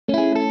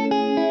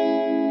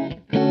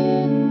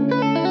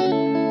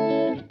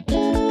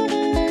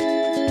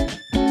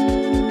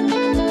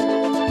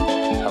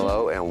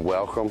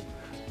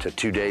to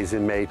 2 Days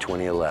in May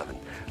 2011.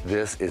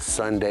 This is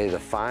Sunday, the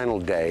final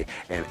day,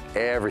 and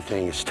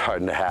everything is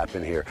starting to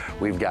happen here.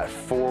 We've got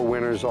 4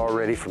 winners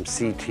already from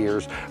C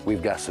tiers.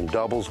 We've got some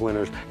doubles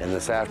winners, and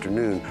this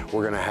afternoon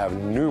we're going to have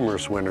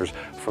numerous winners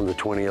from the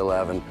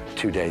 2011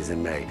 2 Days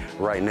in May.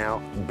 Right now,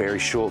 Barry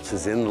Schultz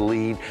is in the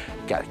lead.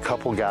 Got a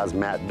couple guys,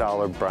 Matt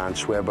Dollar, Brian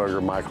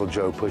Schweberger, Michael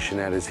Joe pushing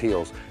at his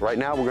heels. Right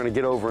now, we're going to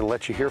get over and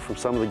let you hear from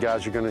some of the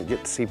guys you're going to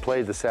get to see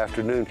play this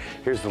afternoon.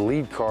 Here's the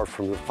lead card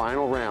from the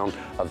final round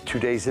of 2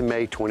 Days in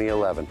May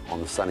 2011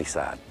 on the sunny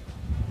side.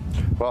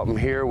 Well, I'm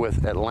here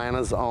with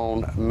Atlanta's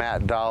own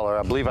Matt Dollar.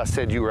 I believe I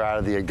said you were out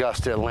of the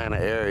Augusta, Atlanta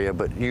area,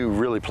 but you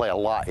really play a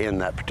lot in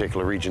that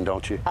particular region,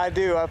 don't you? I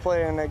do. I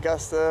play in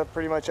Augusta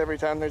pretty much every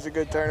time there's a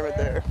good tournament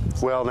there.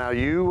 Well, now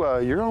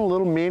you're on a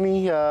little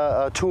mini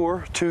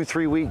tour,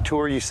 2-3 week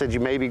tour. You said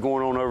you may be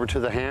going on over to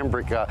the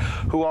Hambrick.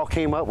 Who all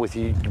came up with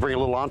you? Did you bring a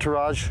little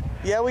entourage?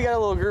 Yeah, we got a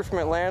little group from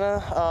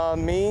Atlanta.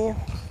 Me,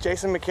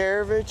 Jason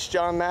Makarovich,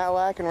 John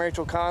Matlack, and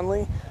Rachel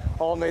Conley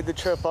all made the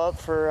trip up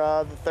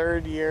for the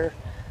 3rd year.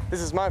 This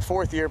is my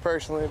 4th year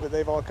personally, but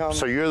they've all come.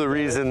 So you're the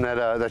reason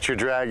that you're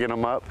dragging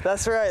them up?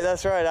 That's right,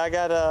 that's right. I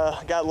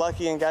got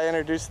lucky and got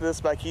introduced to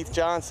this by Keith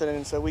Johnson,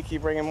 and so we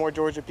keep bringing more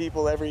Georgia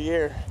people every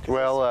year.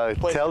 Well,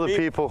 tell the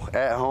people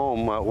at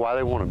home why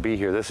they want to be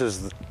here. This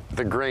is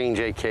the Grange,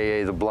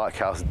 AKA the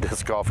Blockhouse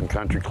Disc Golf and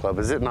Country Club.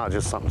 Is it not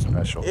just something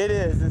special? It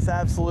is. It's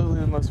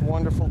absolutely the most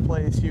wonderful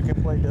place you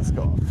can play disc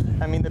golf.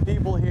 I mean, the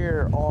people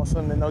here are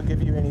awesome, and they'll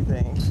give you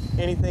anything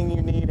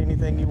you need,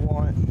 anything you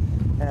want.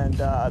 And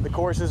the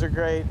courses are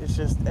great. It's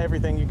just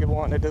everything you could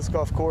want in a disc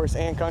golf course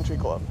and country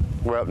club.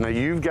 Well, now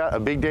you've got a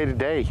big day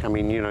today. I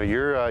mean, you know,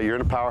 you're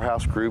in a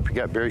powerhouse group. You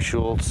got Barry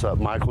Schultz,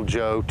 Michael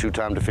Joe,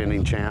 2-time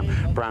defending champ,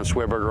 Brian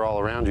Schweberger all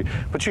around you.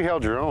 But you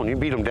held your own. You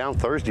beat them down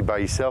Thursday by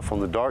yourself on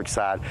the dark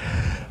side.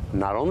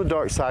 Not on the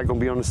dark side, going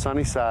to be on the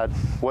sunny side.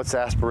 What's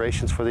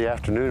aspirations for the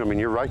afternoon? I mean,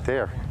 you're right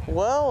there.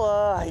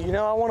 Well, you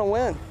know, I want to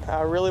win.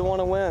 I really want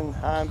to win.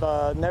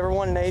 I've never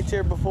won an A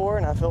tier before,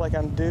 and I feel like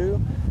I'm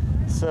due.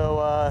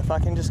 So if I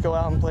can just go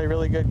out and play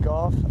really good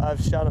golf, I've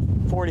shot a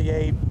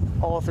 48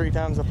 all 3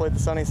 times I played the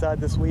sunny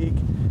side this week.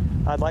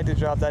 I'd like to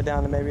drop that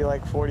down to maybe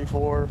like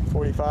 44,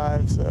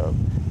 45. So,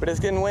 but it's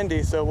getting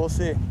windy, so we'll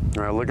see.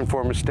 All right, looking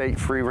for a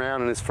mistake-free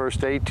round in his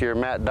first A tier,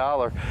 Matt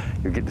Dollar.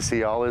 You'll get to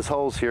see all his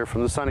holes here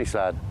from the sunny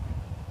side.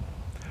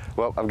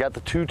 Well, I've got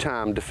the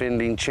 2-time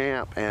defending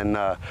champ, and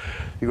you're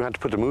gonna have to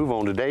put the move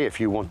on today if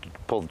you want to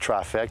pull the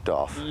trifecta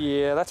off.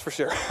 Yeah, that's for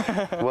sure.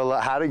 Well,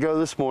 how'd it go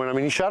this morning? I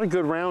mean, you shot a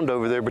good round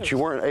over there, but you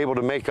weren't able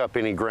to make up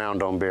any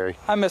ground on Barry.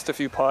 I missed a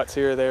few putts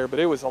here or there, but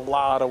it was a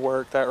lot of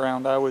work that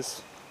round. I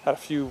had a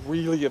few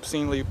really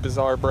obscenely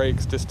bizarre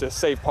breaks just to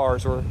save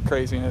pars or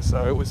craziness.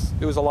 So it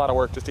was a lot of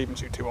work just to even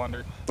shoot 2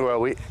 under.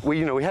 Well,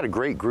 we had a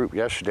great group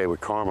yesterday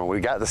with Karma. We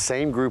got the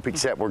same group,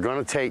 except we're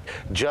going to take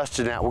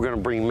Justin out. We're going to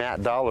bring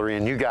Matt Dollar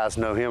in. You guys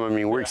know him. I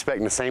mean, we're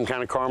expecting the same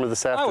kind of Karma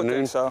this afternoon. I would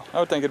think so.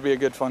 I would think it'd be a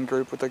good, fun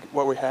group with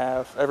what we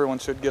have. Everyone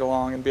should get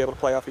along and be able to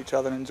play off each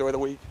other and enjoy the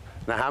week.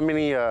 Now, how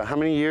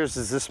many years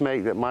does this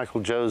make that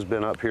Michael Joe's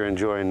been up here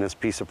enjoying this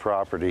piece of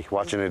property,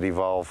 watching it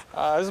evolve?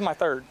 This is my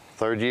 3rd.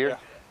 3rd year? Yeah.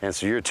 And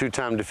so you're a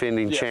 2-time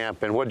defending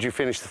champ. And what did you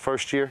finish the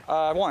first year?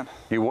 I won.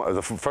 You won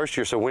the first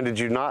year. So when did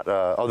you not?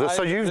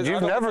 So you've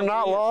never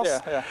not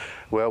lost? Yeah.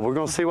 Well, we're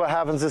going to see what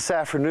happens this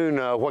afternoon.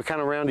 What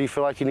kind of round do you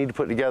feel like you need to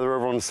put together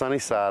over on the sunny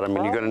side? I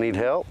mean, you're going to need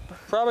help?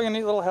 Probably going to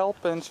need a little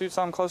help and shoot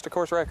something close to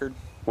course record.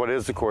 What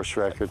is the course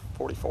record?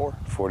 44.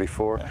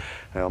 44. Yeah.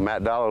 Well,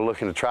 Matt Dollar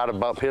looking to try to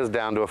bump his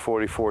down to a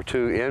 44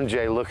 too.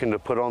 MJ looking to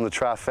put on the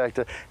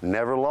trifecta.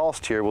 Never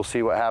lost here. We'll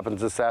see what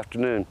happens this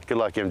afternoon. Good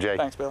luck, MJ.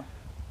 Thanks, Bill.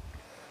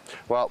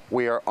 Well,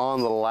 we are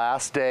on the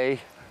last day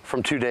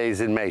from 2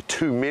 days in May,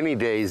 2 mini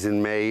days in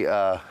May.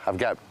 I've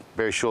got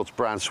Barry Schultz,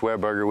 Brian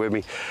Schweberger with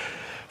me.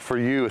 For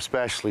you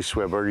especially,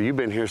 Schweberger, you've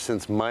been here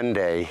since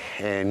Monday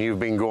and you've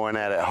been going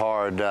at it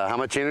hard. How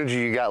much energy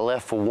you got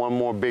left for one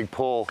more big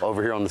pull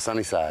over here on the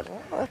sunny side?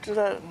 Well, after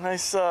that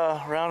nice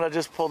round I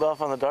just pulled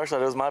off on the dark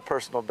side, it was my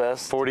personal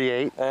best.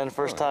 48? And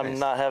first time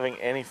not having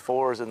any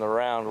 4s in the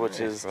round, which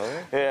is,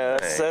 yeah,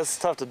 that's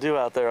tough to do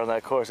out there on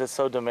that course. It's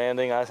so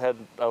demanding. I had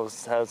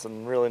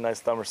some really nice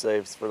thumber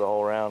saves for the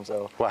whole round.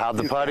 So. Well, how'd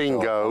the putting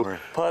go?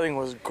 Putting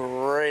was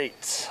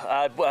great.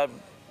 I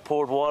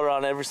poured water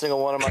on every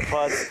single one of my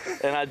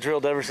putts, and I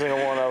drilled every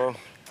single one of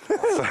them.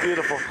 It's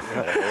beautiful.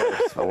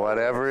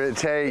 Whatever it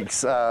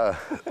takes.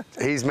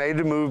 He's made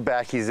the move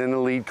back. He's in the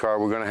lead car.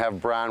 We're going to have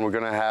Brian. We're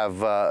going to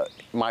have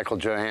Michael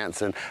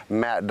Johansson,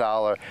 Matt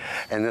Dollar,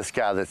 and this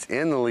guy that's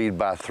in the lead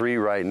by 3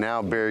 right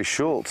now, Barry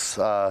Schultz.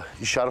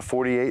 You shot a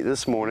 48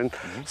 this morning.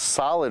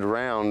 Solid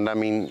round. I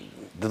mean,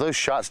 do those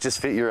shots just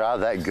fit your eye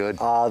that good?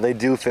 They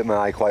do fit my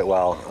eye quite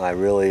well. I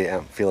really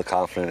feel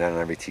confident on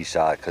every tee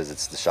shot because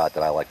it's the shot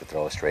that I like to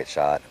throw, a straight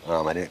shot.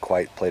 I didn't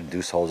quite play the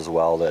deuce holes as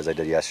well as I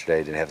did yesterday.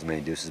 I didn't have as many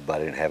deuces, but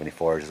I didn't have any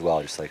 4s as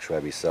well, just like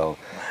Schwebby. So,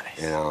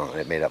 you know,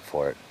 it made up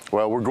for it.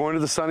 Well, we're going to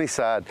the sunny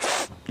side.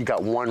 You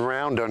got one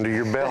round under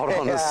your belt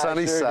on the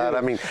sunny side. Do.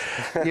 I mean,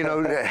 you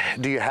know,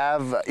 do you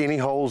have any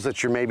holes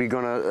that you're maybe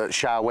going to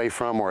shy away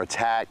from or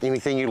attack?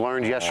 Anything you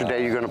learned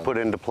yesterday you're going to put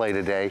into play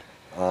today?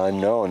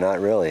 No, not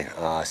really.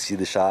 See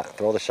the shot,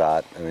 throw the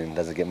shot. I mean, it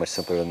doesn't get much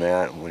simpler than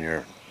that. When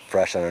you're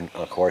fresh on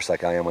a course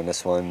like I am on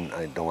this one,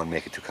 I don't want to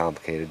make it too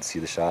complicated. See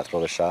the shot, throw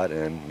the shot,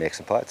 and make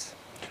some putts.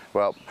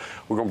 Well,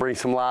 we're going to bring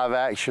some live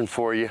action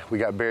for you. We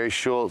got Barry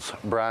Schultz,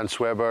 Brian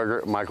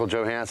Sweberger, Michael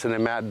Johansson,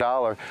 and Matt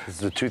Dollar. This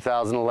is the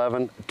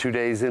 2011 2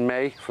 Days in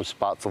May from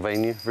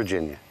Spotsylvania,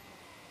 Virginia.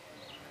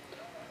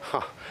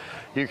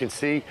 You can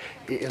see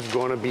it is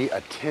going to be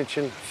a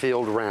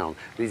tension-filled round.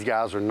 These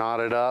guys are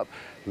knotted up.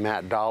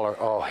 Matt Dollar,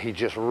 oh, he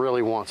just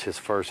really wants his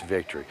first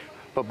victory.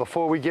 But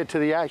before we get to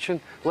the action,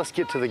 let's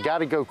get to the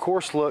Gotta Go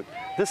course look.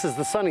 This is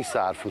the sunny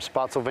side from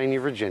Spotsylvania,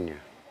 Virginia.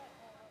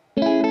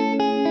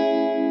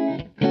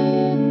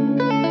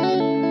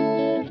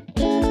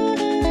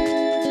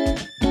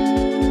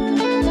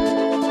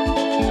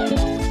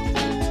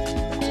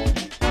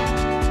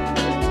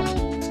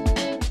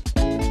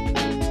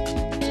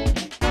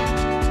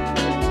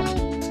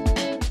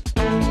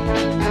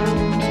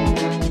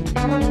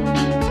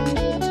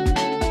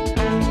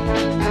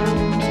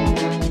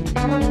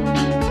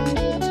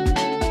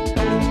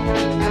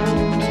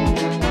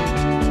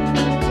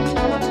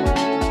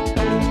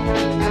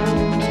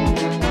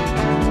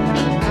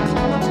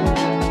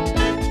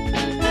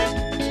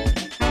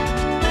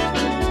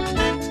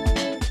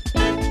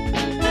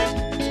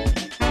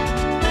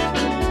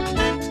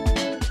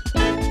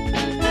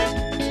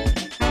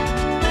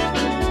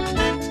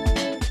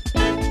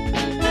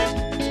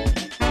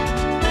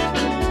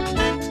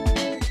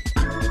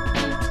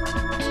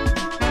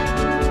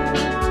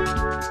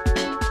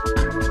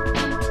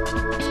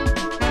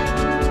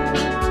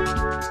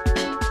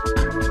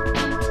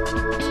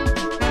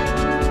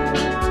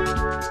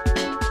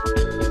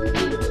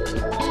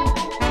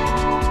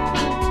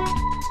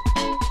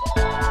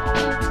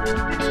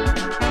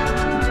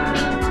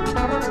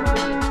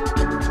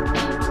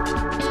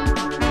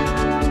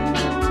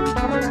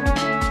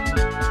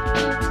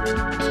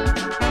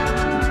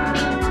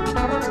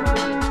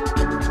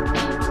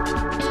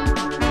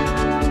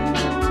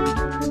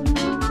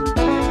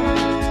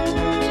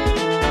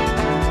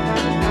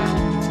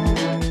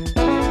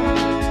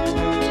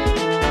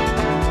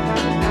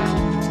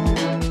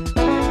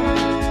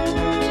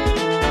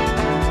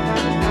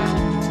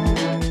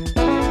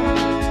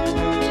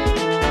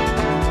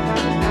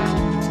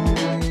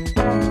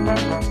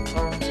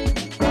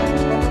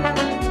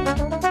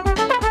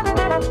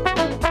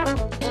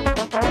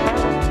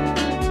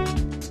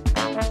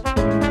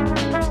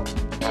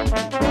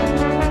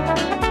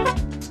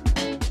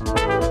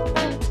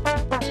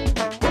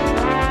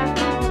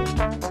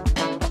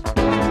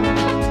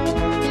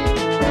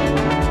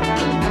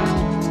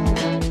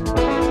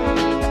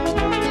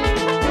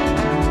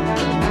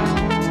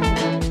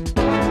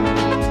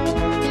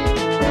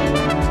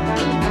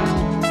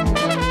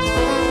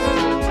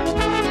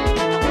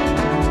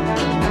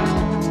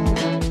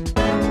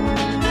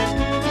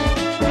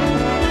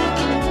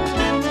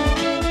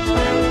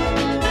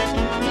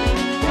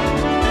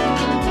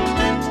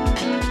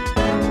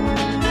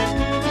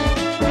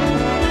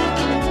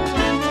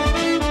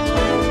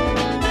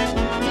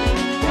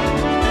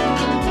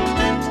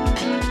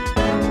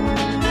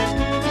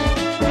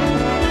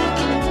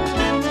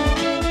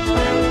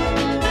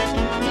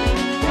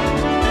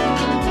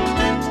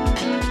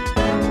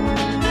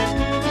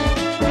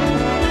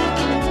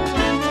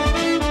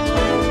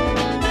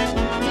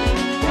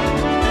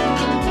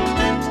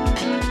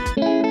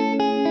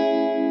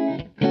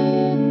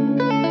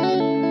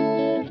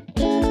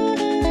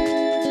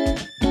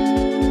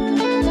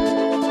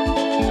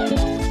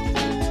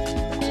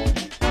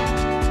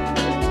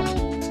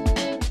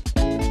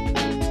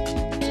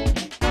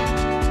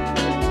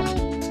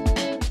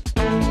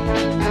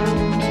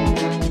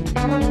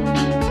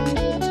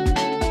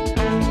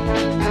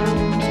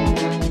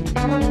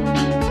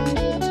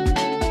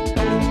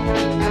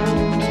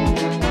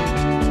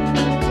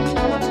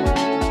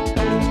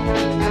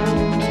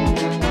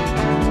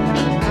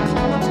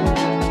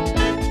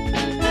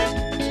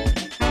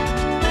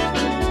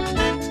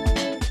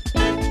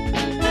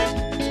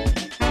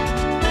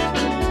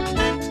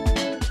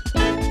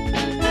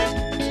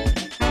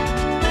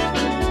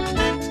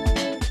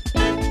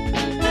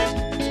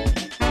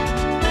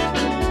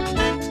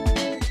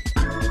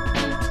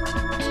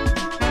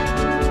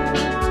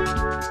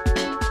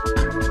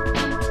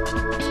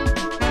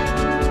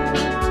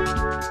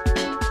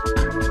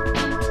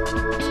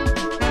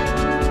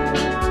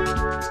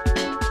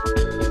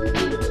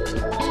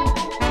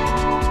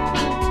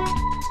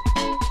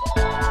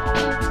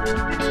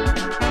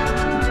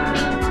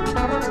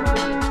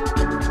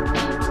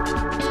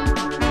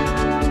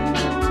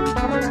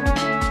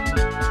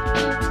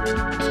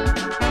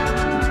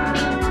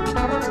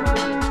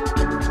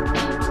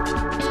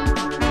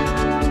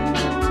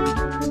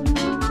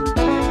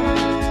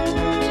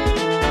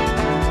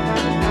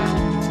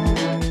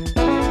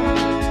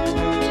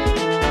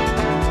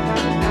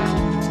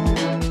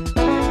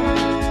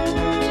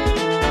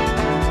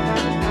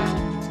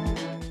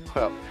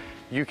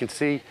 You can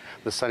see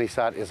the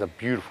Sunnyside is a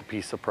beautiful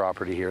piece of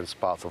property here in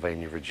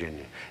Spotsylvania,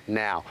 Virginia.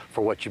 Now,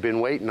 for what you've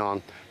been waiting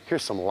on,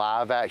 here's some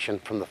live action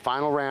from the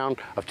final round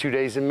of 2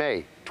 days in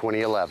May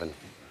 2011.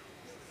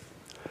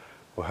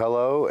 Well,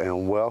 hello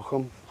and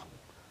welcome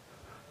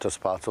to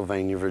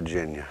Spotsylvania,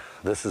 Virginia.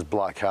 This is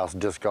Blockhouse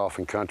Disc Golf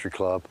and Country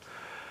Club,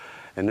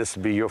 and this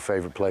would be your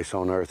favorite place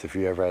on earth if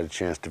you ever had a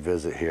chance to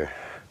visit here.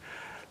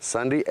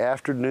 Sunday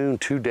afternoon,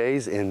 2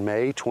 days in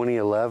May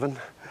 2011,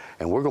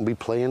 and we're going to be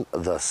playing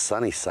the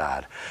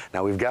Sunnyside.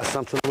 Now, we've got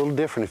something a little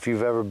different if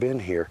you've ever been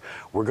here.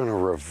 We're going to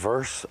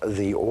reverse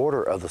the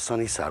order of the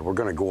Sunnyside. We're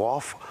going to go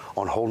off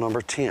on hole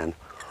number 10,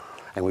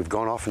 and we've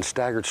gone off in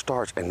staggered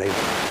starts, and they've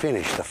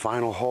finished the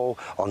final hole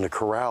on the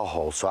corral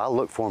hole. So I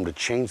look for them to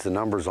change the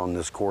numbers on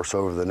this course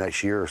over the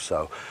next year or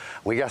so.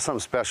 We got something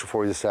special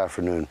for you this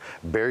afternoon.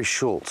 Barry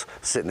Schultz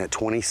sitting at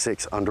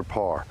 26 under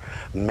par.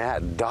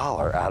 Matt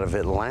Dollar out of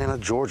Atlanta,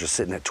 Georgia,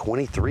 sitting at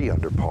 23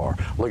 under par,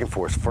 looking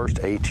for his first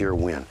A-tier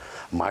win.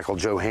 Michael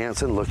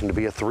Johansson, looking to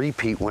be a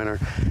three-peat winner,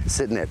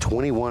 sitting at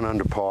 21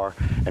 under par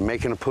and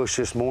making a push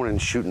this morning,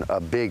 shooting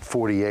a big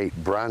 48.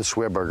 Brian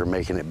Sweberger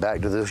making it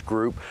back to this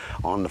group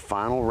on the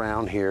final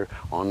round here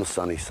on the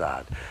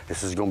Sunnyside.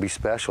 This is going to be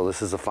special.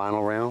 This is the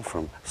final round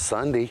from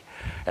Sunday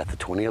at the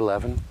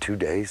 2011 2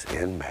 days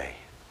in May.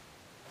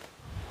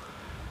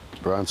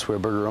 Brian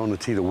Sweberger on the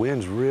tee. The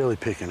wind's really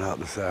picking up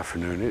this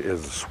afternoon. It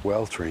is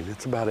sweltering.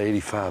 It's about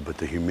 85, but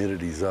the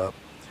humidity's up.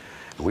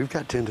 And we've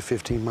got 10 to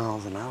 15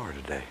 miles an hour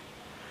today.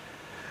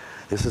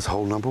 This is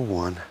hole number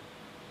 1.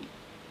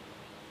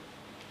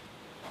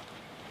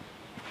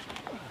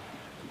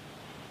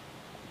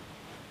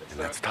 And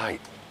that's tight.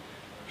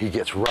 He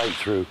gets right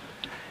through.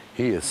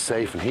 He is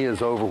safe and he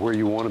is over where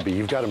you want to be.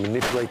 You've got to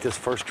manipulate this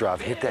first drive.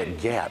 Hit that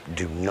gap.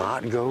 Do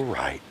not go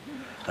right.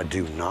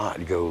 Do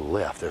not go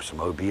left. There's some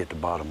OB at the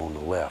bottom on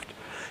the left.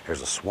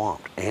 There's a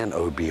swamp and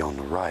OB on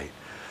the right.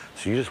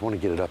 So you just want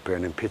to get it up there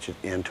and then pitch it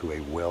into a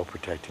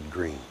well-protected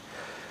green.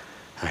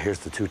 Now here's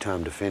the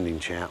 2-time defending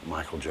champ,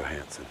 Michael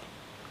Johansson.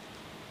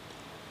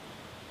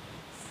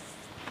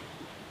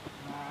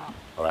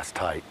 Oh, that's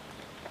tight.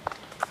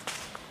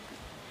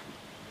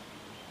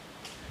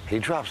 He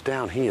drops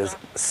down, he is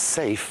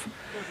safe,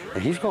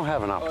 and he's going to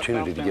have an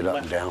opportunity to get up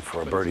and down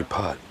for a birdie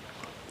putt.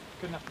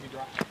 Good enough to be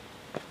dry.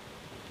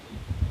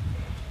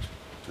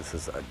 This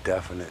is a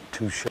definite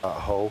 2-shot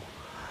hole,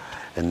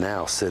 and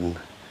now sitting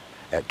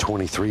at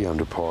 23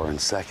 under par in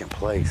second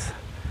place.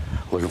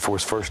 Looking for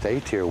his first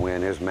A-tier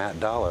win. Here's Matt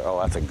Dollar. Oh,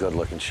 that's a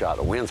good-looking shot.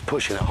 The wind's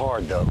pushing it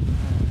hard, though.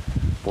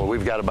 Boy,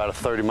 we've got about a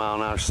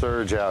 30-mile-an-hour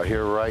surge out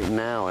here right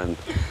now, and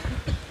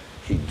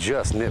he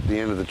just nipped the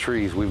end of the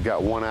trees. We've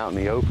got one out in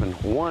the open,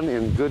 one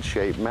in good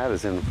shape. Matt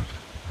is in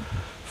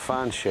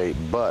fine shape,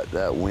 but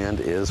that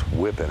wind is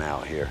whipping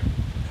out here.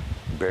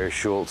 Barry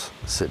Schultz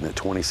sitting at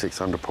 26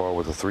 under par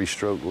with a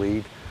 3-stroke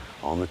lead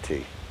on the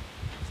tee.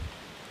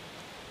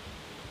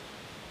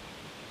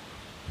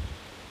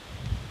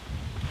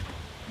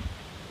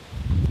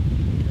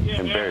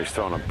 And Barry's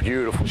throwing a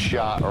beautiful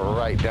shot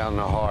right down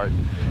the heart.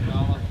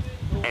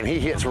 And he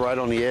hits right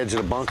on the edge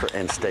of the bunker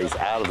and stays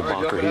out of the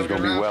bunker. He's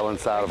going to be well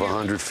inside of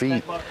 100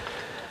 feet.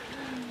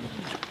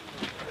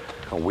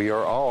 And we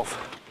are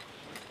off.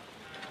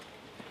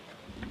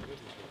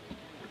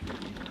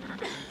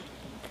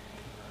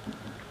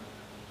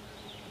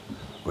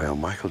 Well,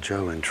 Michael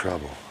Joe in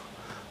trouble,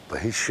 but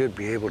he should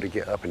be able to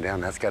get up and down.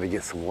 That's got to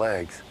get some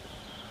legs.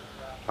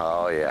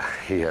 Oh yeah,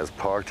 he has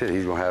parked it.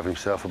 He's gonna have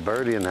himself a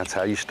birdie, and that's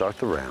how you start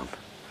the round.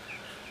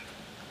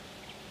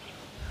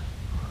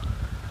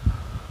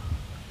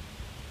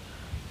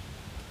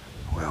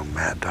 Well,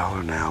 Matt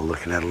Dollar now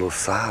looking at a little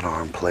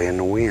sidearm play in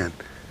the wind.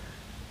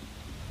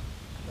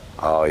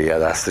 Oh yeah,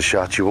 that's the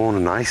shot you want. A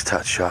nice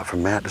touch shot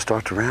from Matt to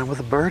start the round with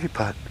a birdie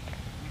putt.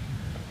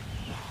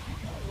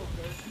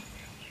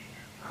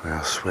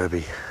 Well,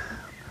 Swebby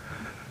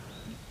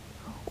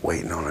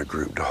waiting on a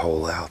group to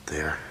hole out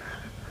there.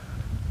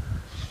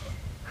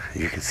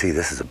 You can see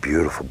this is a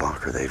beautiful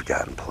bunker they've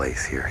got in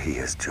place here. He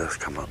has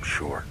just come up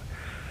short.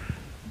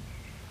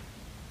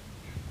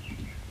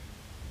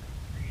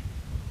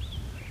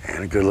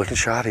 And a good looking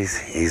shot.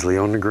 He's easily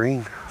on the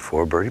green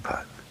for a birdie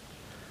putt.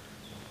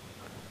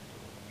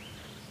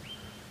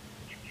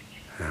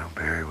 Now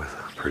Barry with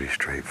a pretty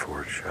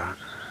straightforward shot.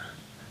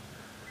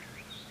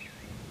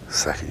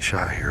 Second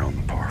shot here on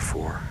the par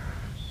 4.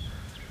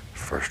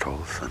 First hole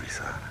of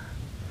Sunnyside.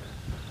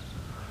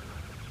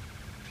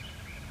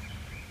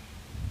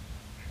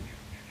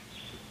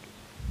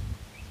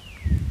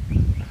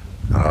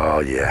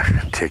 Oh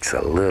yeah, takes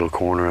a little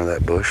corner of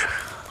that bush,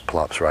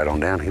 plops right on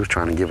down. He was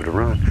trying to give it a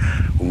run.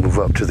 We'll move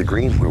up to the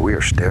green where we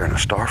are staring a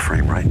star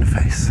frame right in the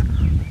face.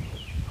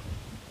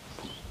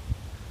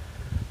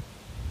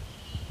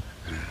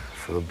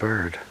 For the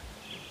bird.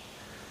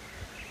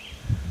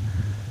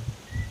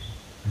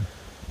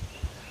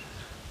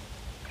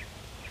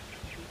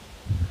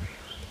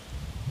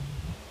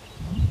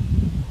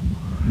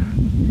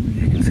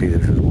 See,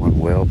 this is one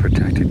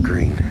well-protected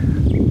green.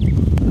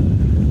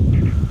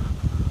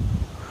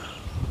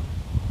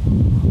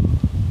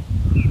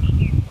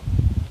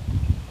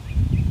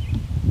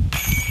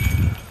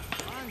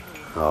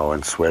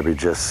 and Swebby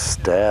just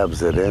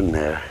stabs it in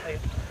there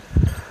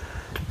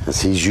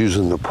as he's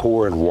using the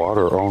pouring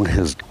water on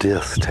his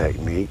disc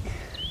technique.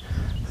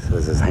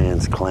 Says his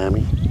hand's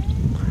clammy.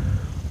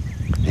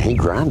 And he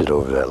grinded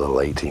over that little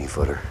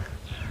 18-footer.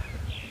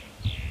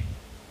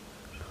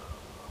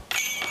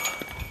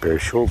 Barry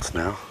Schultz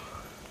now.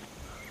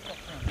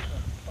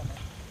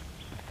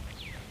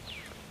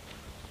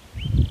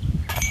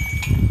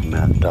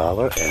 Matt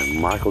Dollar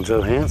and Michael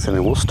Johansson,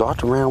 and we'll start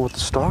the round with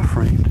the star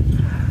frame.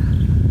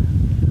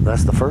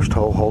 That's the first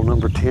hole, hole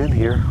number 10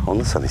 here on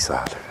the sunny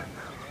side.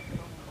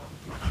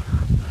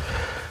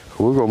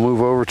 We're gonna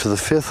move over to the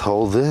 5th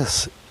hole.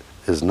 This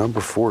is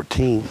number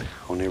 14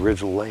 on the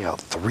original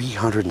layout,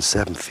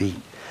 307 feet.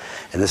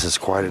 And this is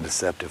quite a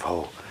deceptive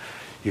hole.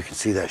 You can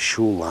see that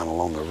shoal line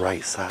along the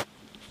right side.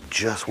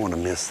 Just wanna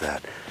miss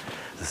that.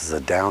 This is a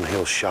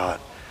downhill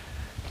shot.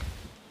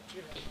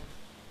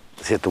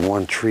 Hit the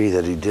one tree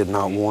that he did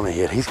not want to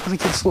hit. He's going to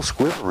get this little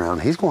squib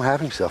around. He's going to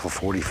have himself a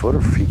 40-footer.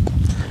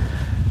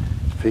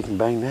 If he can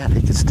bang that,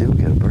 he could still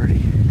get a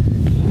birdie.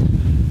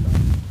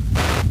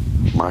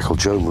 Michael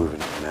Joe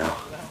moving it now.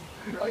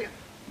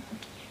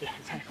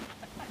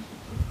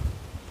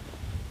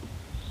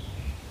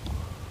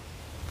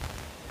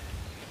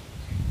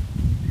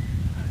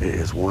 It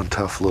is one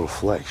tough little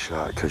flex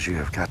shot because you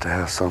have got to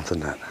have something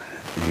that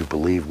you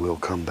believe will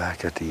come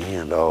back at the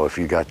end. Oh, if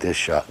you got this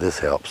shot, this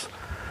helps.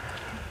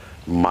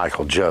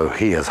 Michael Joe,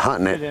 he is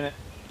hunting it.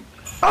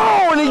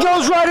 Oh, and he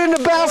goes right in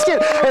the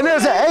basket, and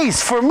there's an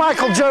ace for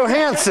Michael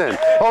Johansson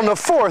on the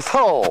 4th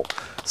hole.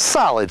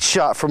 Solid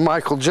shot from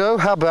Michael Joe.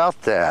 How about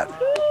that?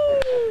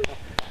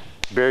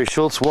 Barry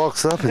Schultz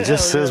walks up and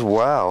just says,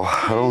 wow,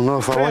 I don't know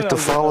if I like to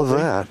follow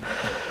that.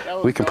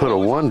 We can put a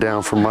 1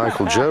 down for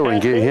Michael Joe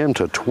and get him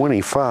to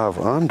 25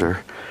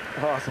 under.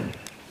 Awesome.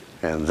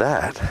 And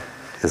that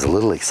is a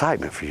little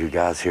excitement for you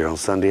guys here on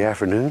Sunday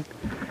afternoon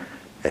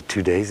at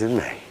 2 days in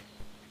May.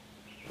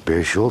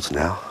 Barry Schultz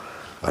now,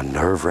 a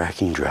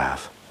nerve-wracking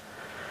drive.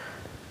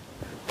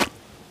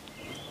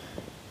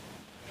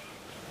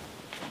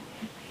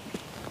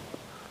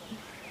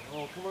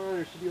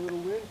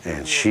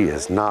 And she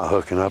is not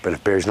hooking up, and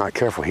if Barry's not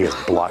careful, he has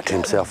blocked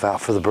himself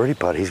out for the birdie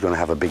putt. He's going to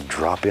have a big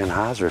drop-in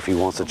hyzer if he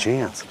wants a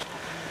chance.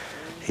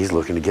 He's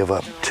looking to give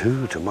up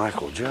 2 to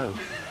Michael Joe.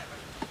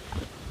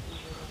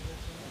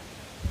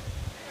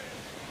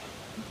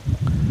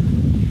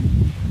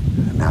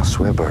 And now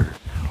Swebberger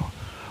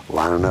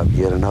lining up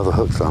yet another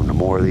hook thumb. The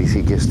more of these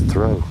he gets to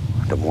throw,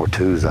 the more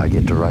 2s I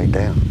get to write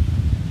down.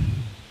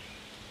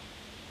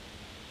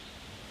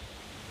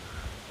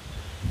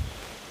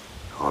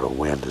 Oh, the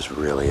wind is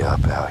really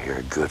up out here,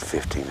 a good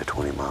 15 to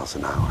 20 miles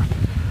an hour.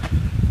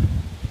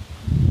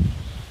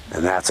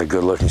 And that's a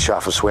good looking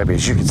shot for Swebby.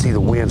 As you can see, the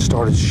wind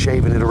started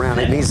shaving it around.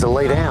 It needs to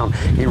lay down.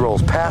 He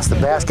rolls past the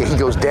basket. He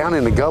goes down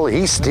in the gully.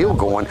 He's still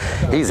going.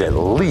 He's at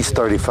least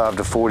 35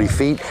 to 40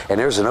 feet. And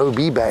there's an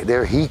OB back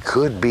there. He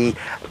could be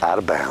out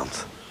of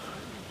bounds.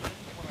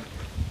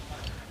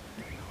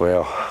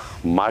 Well,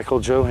 Michael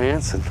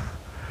Johansson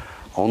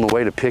on the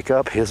way to pick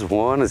up his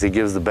 1 as he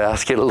gives the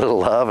basket a little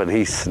love, and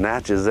he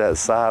snatches that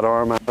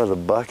sidearm out of the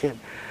bucket.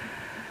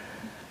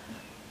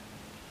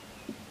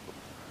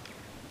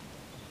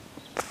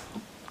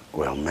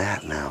 Well,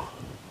 Matt now,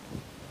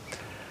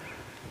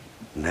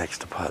 next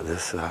to putt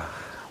this,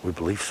 we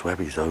believe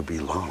Swebby's OB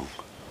long.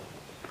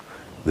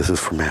 This is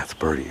for Matt's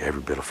birdie,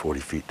 every bit of 40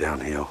 feet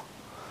downhill.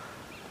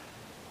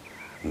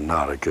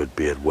 Not a good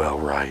bid, well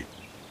right.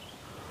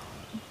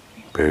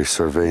 Barry's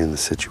surveying the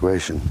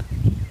situation.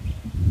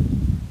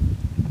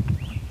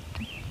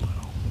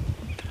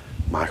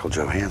 Michael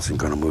Johansson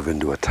going to move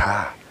into a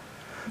tie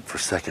for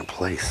 2nd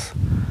place.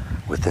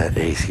 With that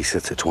ace, he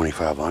sits at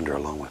 25 under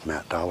along with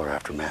Matt Dollar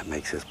after Matt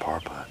makes his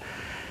par putt.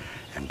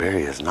 And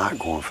Barry is not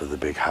going for the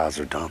big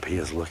hyzer dump. He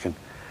is looking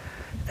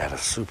at a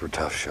super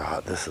tough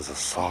shot. This is a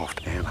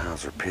soft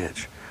anhyzer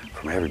pitch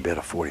from every bit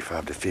of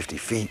 45 to 50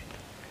 feet.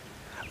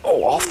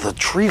 Oh, off the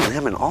tree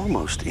limb and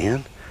almost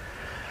in.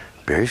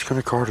 Barry's going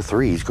to card a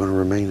 3. He's going to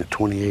remain at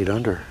 28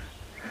 under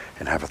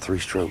and have a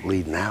 3-stroke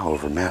lead now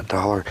over Matt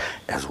Dollar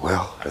as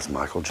well as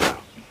Michael Joe.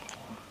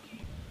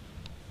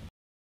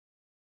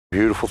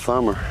 Beautiful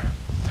thumber.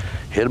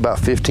 Hit about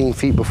 15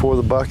 feet before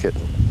the bucket.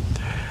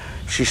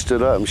 She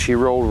stood up and she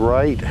rolled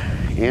right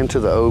into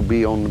the OB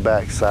on the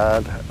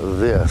backside.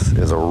 This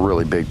is a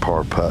really big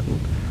par putt.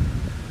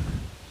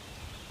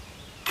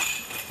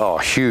 Oh,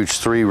 huge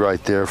 3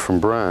 right there from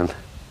Brian.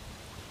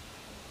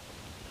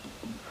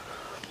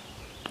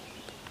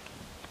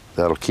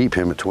 That'll keep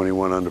him at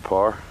 21 under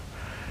par.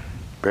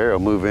 Barry will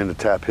move in to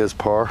tap his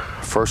par.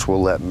 First,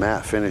 we'll let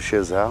Matt finish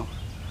his out.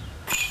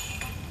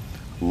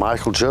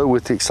 Michael Joe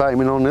with the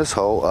excitement on this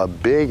hole. A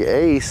big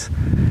ace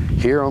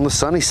here on the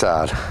sunny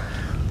side.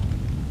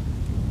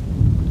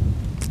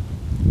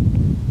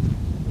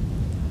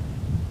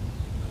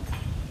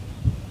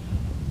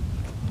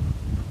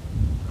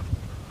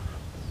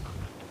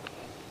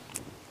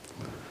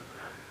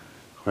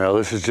 Well,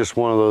 this is just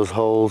one of those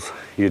holes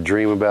you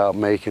dream about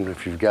making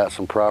if you've got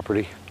some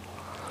property.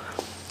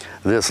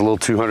 this little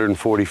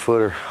 240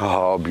 footer.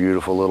 Oh,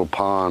 beautiful little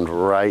pond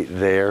right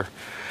there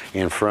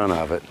in front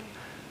of it.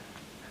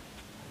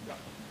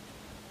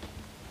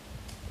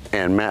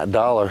 And Matt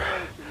Dollar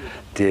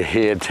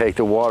did take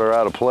the water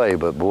out of play,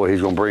 but boy,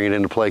 he's gonna bring it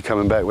into play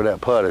coming back with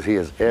that putt, as he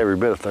is every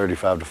bit of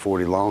 35 to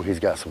 40 long. He's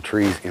got some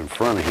trees in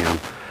front of him,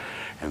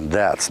 and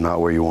that's not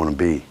where you wanna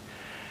be.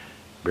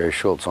 Barry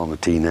Schultz on the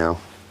tee now.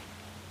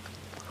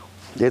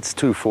 It's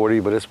 240,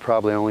 but it's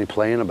probably only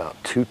playing about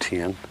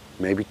 210,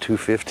 maybe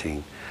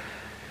 215.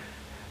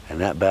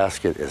 And that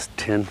basket is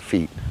 10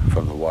 feet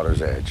from the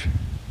water's edge.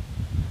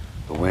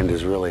 The wind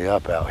is really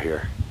up out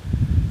here.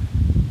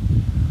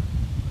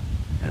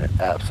 And it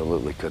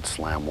absolutely could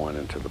slam one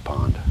into the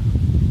pond.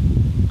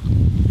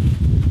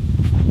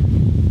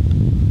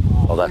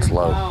 Oh, that's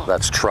low.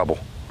 That's trouble.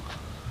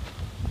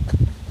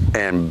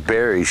 And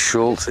Barry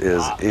Schultz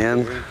is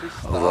in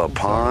the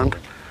pond.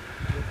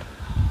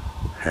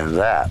 And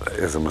that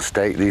is a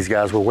mistake these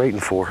guys were waiting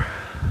for.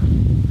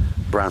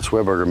 Brian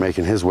Sweberger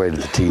making his way to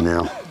the tee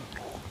now.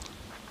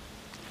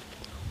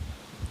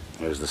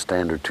 There's the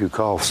standard 2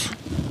 calls.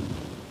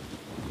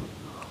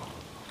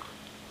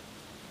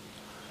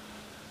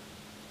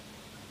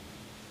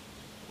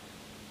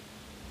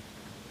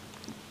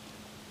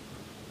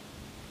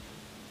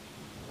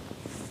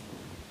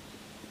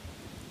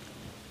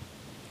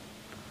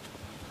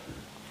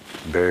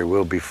 Barry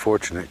will be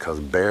fortunate because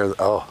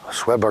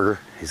Sweberger,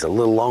 he's a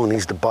little long,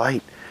 needs to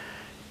bite.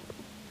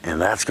 And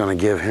that's going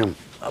to give him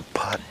a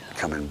putt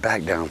coming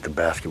back down at the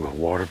basket with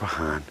water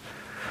behind.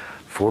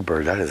 For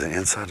Bird, that is an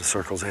inside the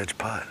circle's edge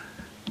putt.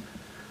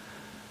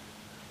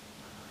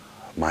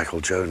 Michael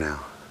Joe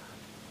now.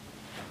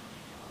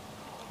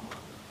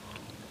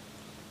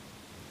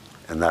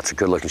 And that's a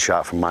good looking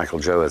shot from Michael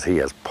Joe as he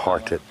has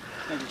parked it.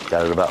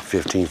 Got it about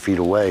 15 feet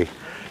away.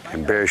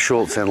 And Barry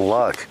Schultz in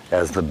luck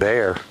as the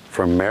Bear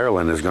from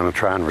Maryland is going to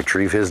try and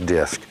retrieve his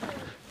disc.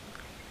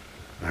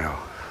 Now,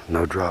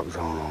 no drop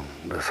zone on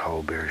this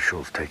hole. Barry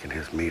Schultz taking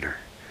his meter.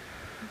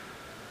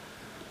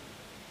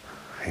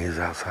 He is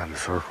outside the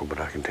circle, but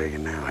I can tell you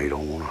now, he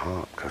don't want to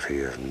hop because he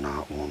is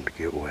not wanting to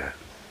get wet.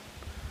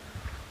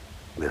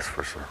 This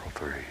for circle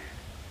 3.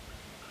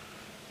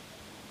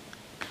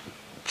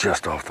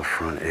 Just off the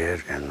front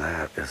edge, and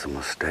that is a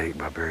mistake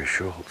by Barry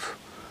Schultz.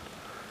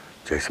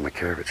 Jason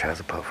McCarovich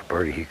has a putt for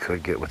birdie. He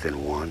could get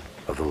within 1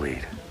 of the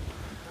lead.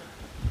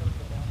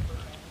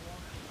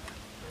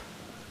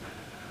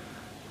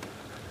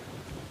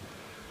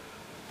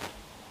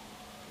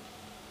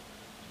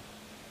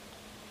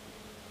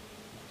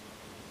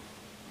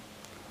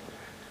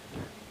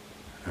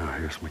 Now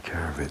here's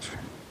McCarovich.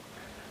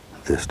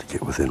 This to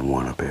get within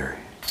 1 of Barry.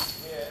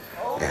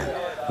 And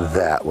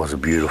that was a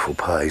beautiful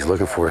putt. He's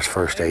looking for his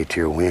first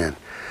A-tier win.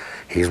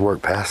 He's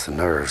worked past the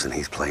nerves and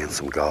he's playing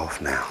some golf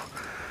now.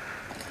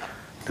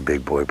 The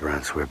big boy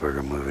Brian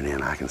Sweberger moving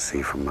in. I can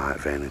see from my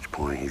vantage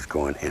point he's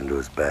going into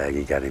his bag.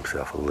 He got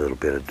himself a little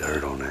bit of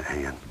dirt on that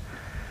hand.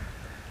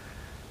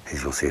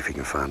 He's gonna see if he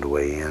can find a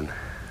way in.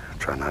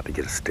 Try not to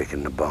get a stick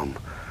in the bum.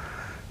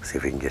 See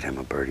if he can get him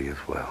a birdie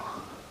as well.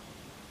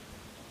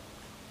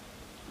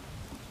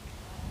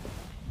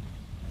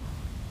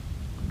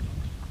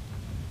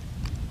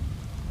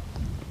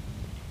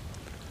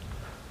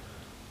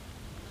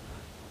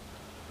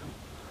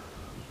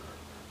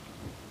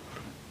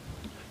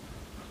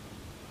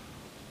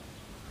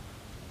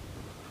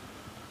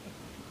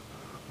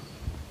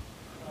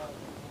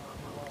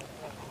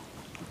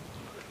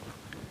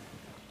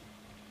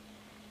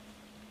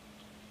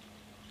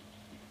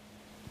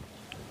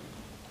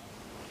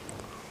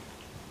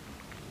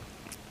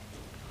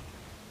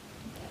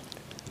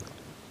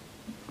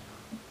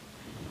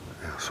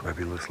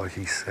 Swebby looks like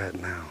he's set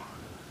now.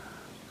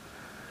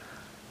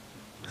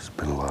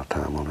 Spent a lot of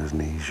time on his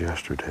knees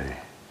yesterday.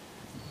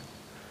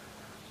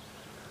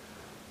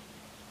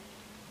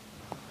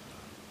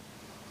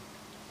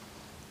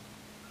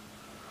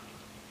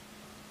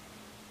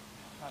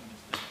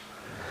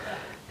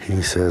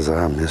 He says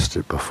I missed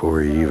it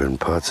before he even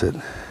putts it.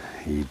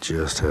 He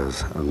just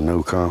has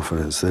no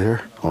confidence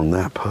there on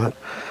that putt.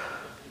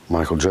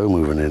 Michael Joe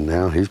moving in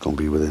now. He's going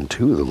to be within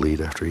 2 of the lead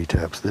after he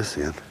taps this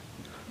in.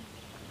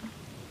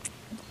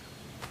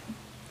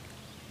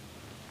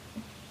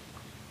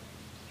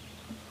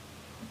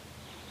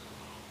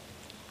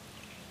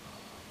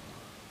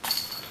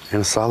 And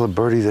a solid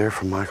birdie there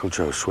from Michael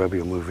Joe. Swebby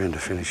will move in to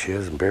finish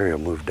his, and Barry will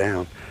move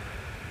down.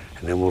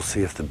 And then we'll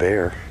see if the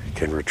Bear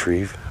can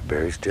retrieve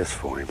Barry's disc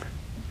for him.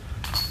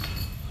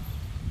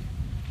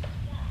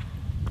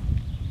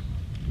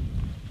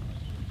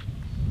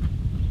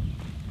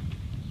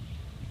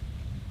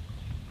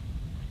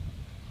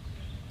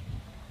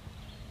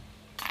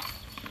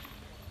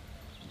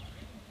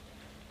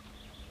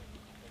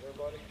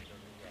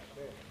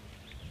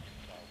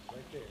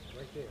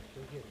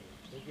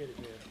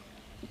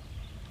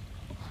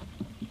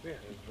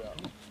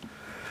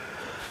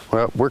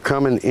 Well, we're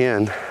coming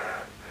in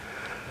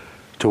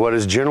to what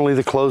is generally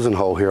the closing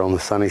hole here on the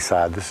sunny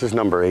side. This is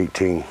number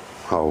 18.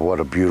 Oh,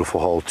 what a beautiful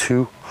hole,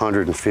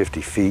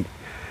 250 feet.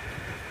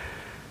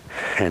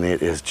 And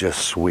it is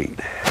just sweet.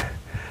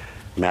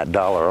 Matt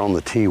Dollar on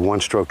the tee, one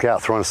stroke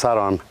out, throwing a side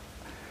on.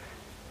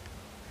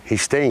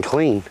 He's staying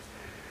clean.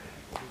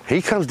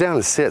 He comes down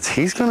and sits.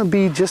 He's going to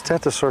be just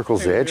at the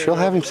circle's edge. He'll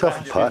have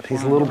himself a putt.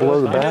 He's a little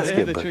below the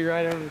basket, but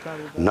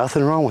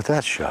nothing wrong with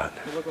that shot.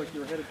 It looked like you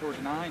were headed towards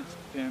 9,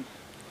 Tim.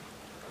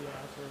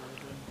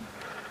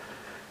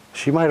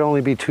 She might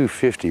only be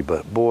 250,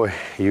 but boy,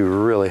 you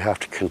really have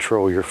to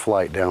control your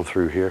flight down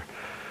through here.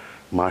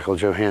 Michael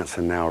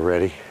Johansson now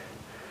ready.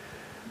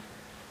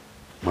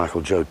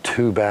 Michael Joe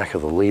 2 back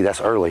of the lead.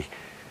 That's early.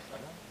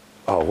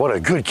 Oh, what a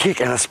good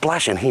kick and a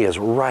splash, and he is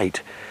right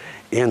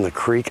in the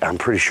creek. I'm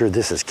pretty sure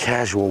this is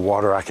casual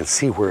water. I can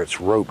see where it's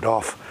roped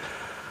off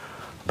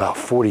about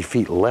 40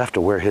 feet left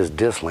of where his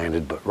disc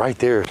landed, but right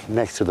there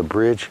next to the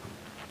bridge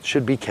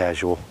should be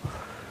casual.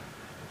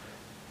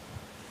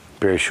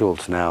 Barry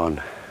Schultz now,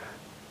 and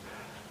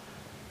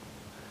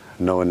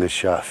knowing this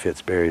shot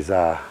fits Barry's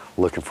eye,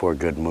 looking for a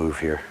good move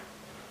here.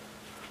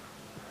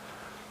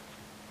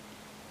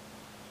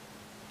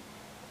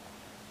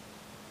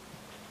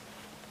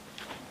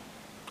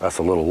 That's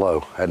a little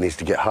low. That needs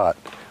to get hot.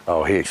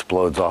 Oh, he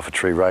explodes off a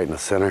tree right in the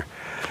center.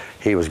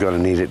 He was going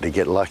to need it to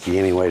get lucky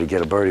anyway to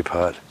get a birdie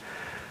putt.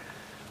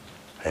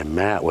 And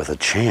Matt with a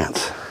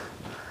chance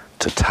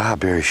to tie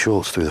Barry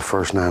Schultz through the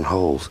first 9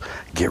 holes,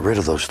 get rid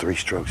of those 3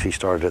 strokes he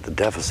started at the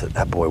deficit.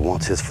 That boy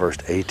wants his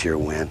first A-tier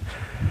win,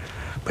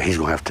 but he's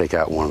going to have to take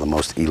out one of the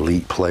most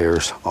elite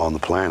players on the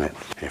planet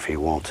if he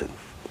wants it.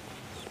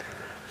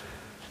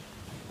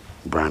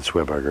 Brian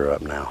Sweberger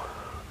up now.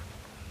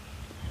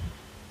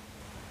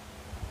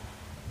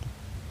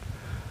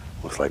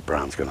 Looks like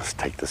Brown's going to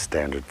take the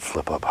standard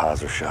flip-up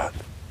hyzer shot.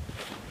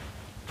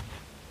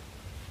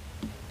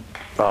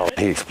 Oh,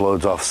 he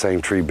explodes off the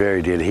same tree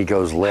Barry did. He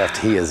goes left.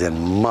 He is in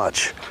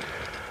much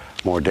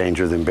more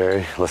danger than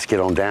Barry. Let's get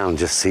on down and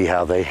just see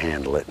how they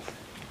handle it.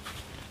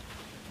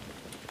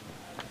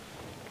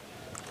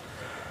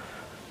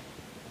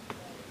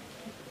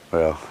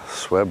 Well,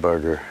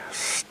 Sweberger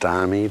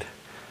stymied.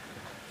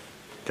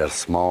 Got a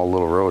small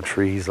little row of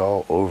trees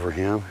all over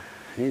him.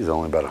 He's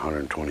only about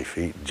 120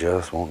 feet,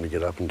 just wanting to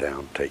get up and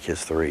down, take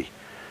his 3.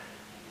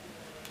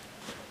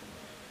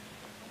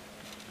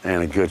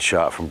 And a good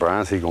shot from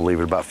Brian. So he's going to leave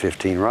it about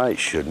 15 right.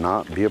 Should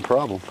not be a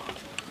problem.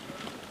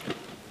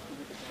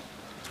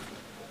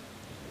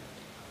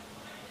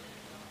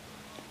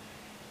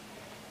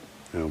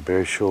 Now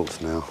Barry Schultz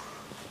now.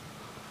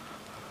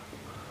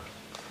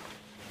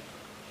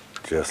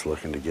 Just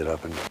looking to get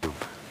up and down.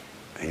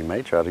 He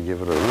may try to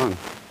give it a run.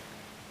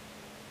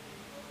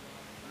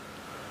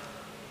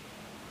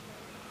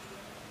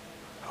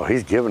 Oh,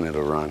 he's giving it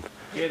a run.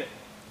 Get it.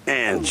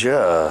 And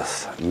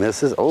just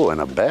misses. Oh, and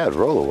a bad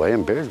roll away.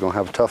 And Barry's going to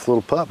have a tough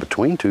little putt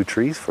between 2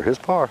 trees for his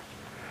par.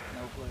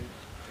 No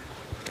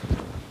play.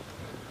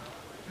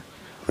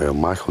 Well,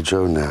 Michael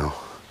Joe now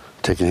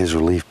taking his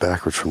relief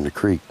backwards from the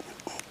creek.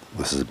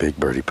 This is a big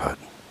birdie putt.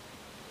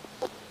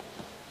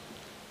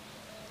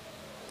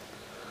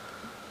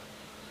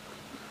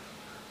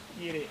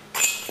 Get it.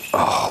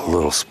 Oh, a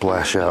little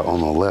splash out on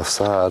the left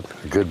side.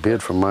 A good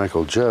bid from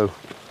Michael Joe.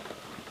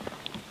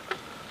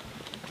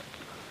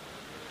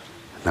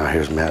 Now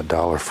here's Matt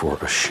Dollar for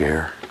a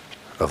share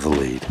of the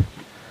lead.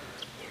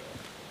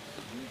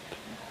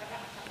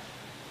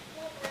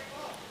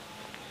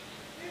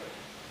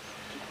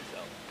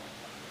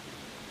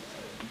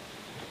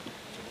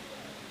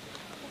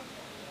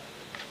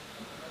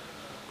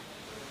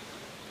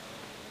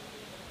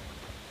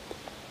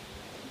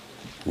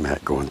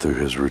 Matt going through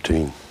his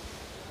routine.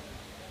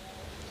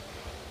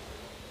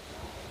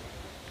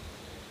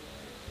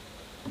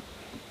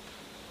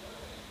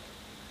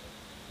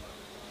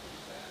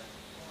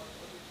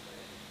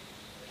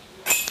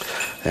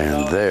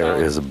 And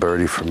there is a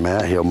birdie from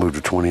Matt. He'll move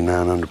to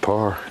 29 under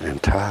par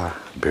and tie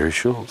Barry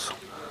Schultz.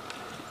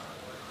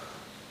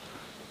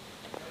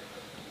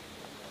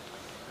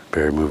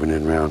 Barry moving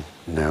in round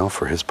now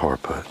for his par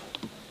putt.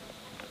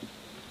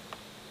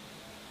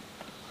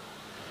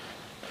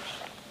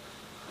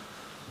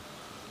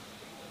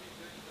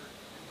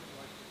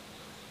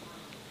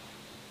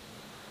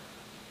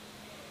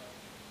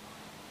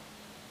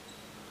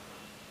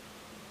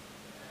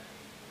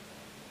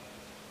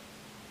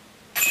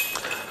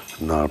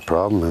 Not a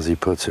problem as he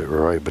puts it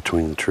right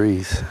between the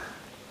trees.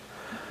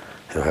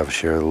 He'll have a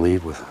share of the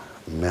lead with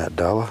Matt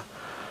Dollar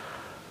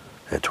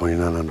at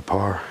 29 under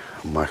par.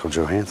 Michael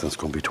Johansson's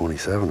going to be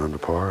 27 under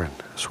par, and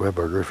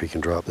Sweberger, if he can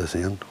drop this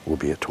in, will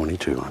be at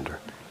 22 under.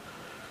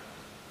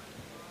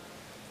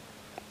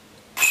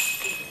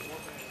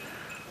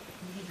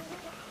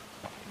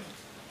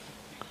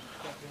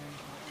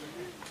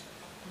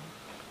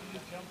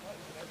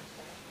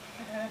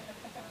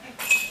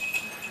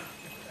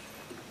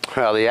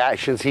 Well, the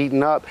action's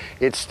heating up.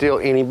 It's still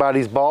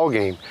anybody's ball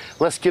game.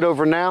 Let's get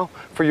over now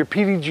for your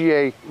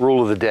PDGA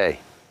rule of the day.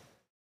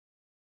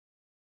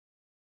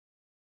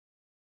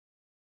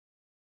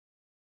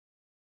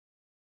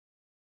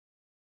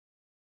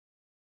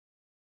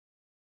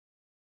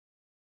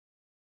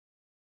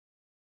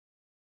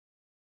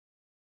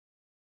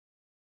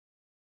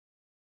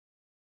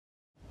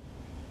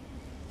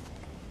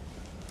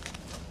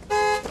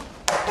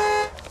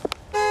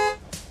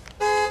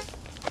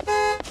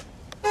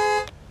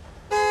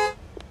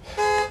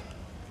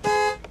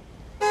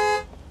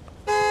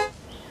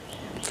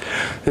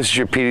 This is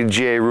your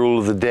PDGA rule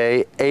of the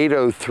day,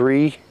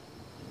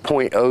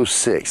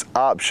 803.06,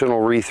 optional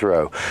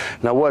rethrow.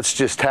 Now what's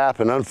just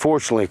happened,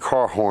 unfortunately a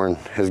car horn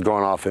has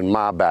gone off in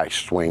my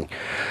backswing.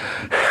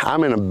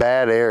 I'm in a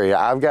bad area.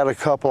 I've got a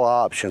couple of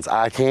options.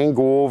 I can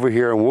go over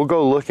here and we'll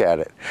go look at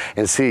it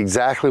and see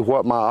exactly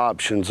what my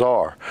options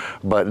are.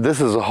 But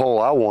this is a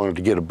hole I wanted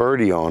to get a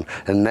birdie on,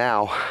 and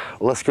now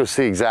let's go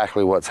see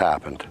exactly what's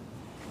happened.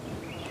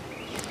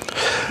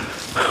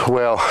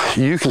 Well,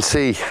 you can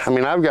see, I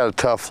mean, I've got a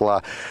tough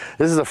lie.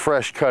 This is a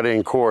fresh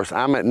cut-in course.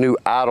 I'm at New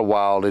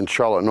Idlewild in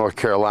Charlotte, North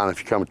Carolina. If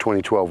you come to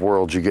 2012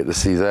 Worlds, you get to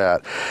see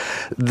that.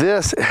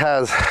 This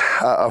has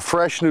a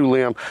fresh new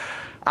limb.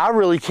 I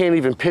really can't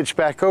even pitch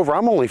back over.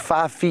 I'm only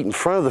 5 feet in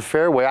front of the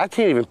fairway. I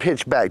can't even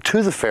pitch back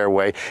to the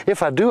fairway.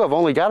 If I do, I've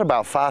only got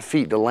about 5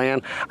 feet to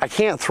land. I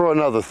can't throw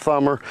another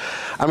thumber.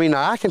 I mean,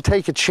 I can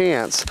take a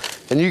chance,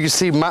 and you can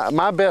see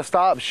my best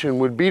option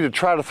would be to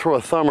try to throw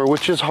a thumber,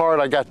 which is hard.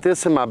 I got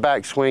this in my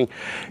backswing.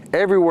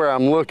 Everywhere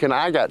I'm looking,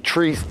 I got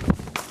trees.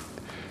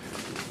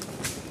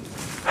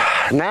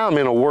 Now I'm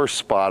in a worse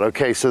spot.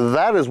 Okay, so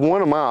that is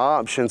one of my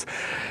options.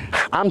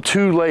 I'm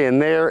 2 laying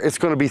there. It's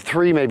going to be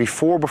 3, maybe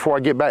 4 before I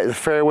get back to the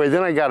fairway.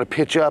 Then I got to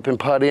pitch up and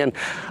putt in.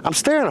 I'm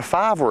staring a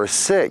 5 or a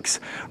 6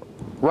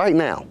 right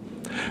now.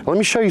 Let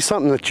me show you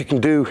something that you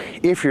can do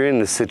if you're in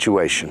this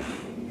situation.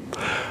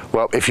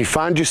 Well, if you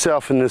find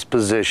yourself in this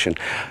position,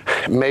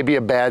 maybe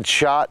a bad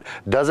shot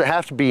doesn't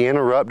have to be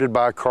interrupted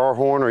by a car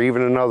horn or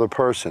even another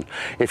person.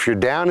 If you're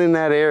down in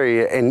that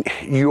area and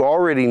you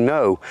already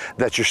know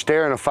that you're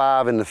staring a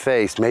 5 in the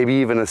face, maybe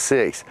even a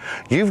 6,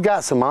 you've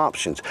got some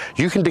options.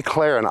 You can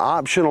declare an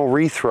optional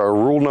rethrow,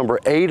 rule number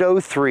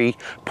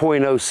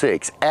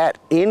 803.06, at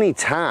any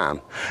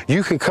time.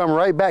 You can come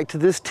right back to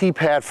this tee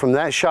pad from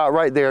that shot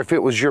right there. If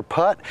it was your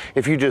putt,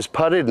 if you just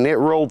putted and it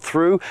rolled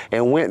through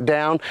and went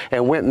down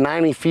and went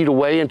 90 feet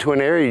away into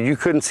an area you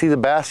couldn't see the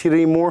basket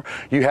anymore,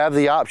 you have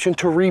the option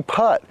to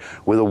re-putt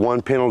with a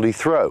 1 penalty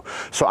throw.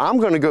 So I'm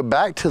going to go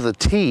back to the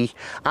tee.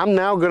 I'm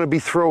now going to be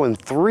throwing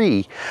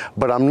 3,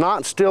 but I'm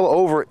not still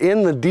over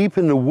in the deep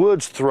in the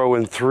woods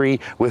throwing 3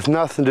 with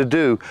nothing to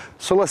do.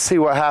 So let's see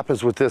what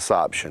happens with this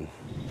option.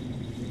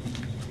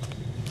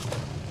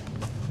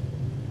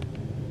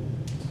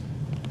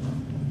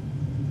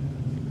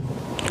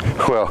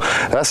 Well,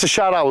 that's the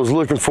shot I was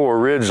looking for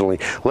originally.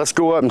 Let's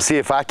go up and see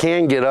if I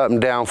can get up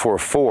and down for a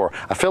 4.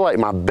 I feel like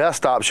my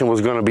best option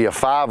was going to be a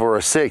 5 or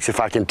a 6 if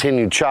I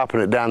continued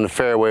chopping it down the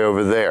fairway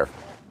over there.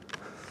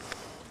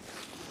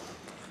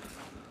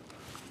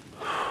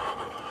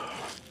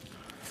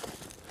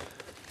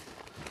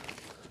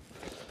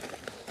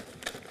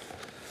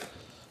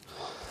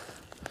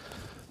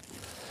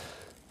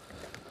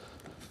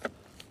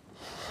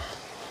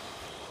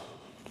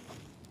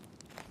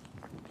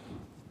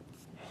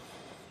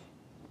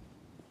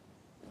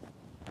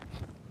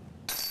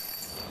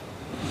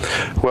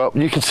 Well,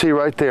 you can see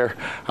right there,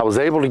 I was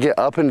able to get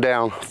up and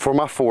down for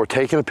my 4,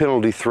 taking a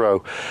penalty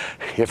throw.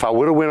 If I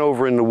would have went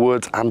over in the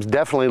woods, I'm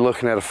definitely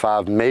looking at a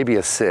 5, maybe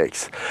a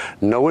 6.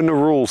 Knowing the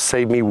rules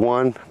saved me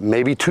 1,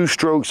 maybe 2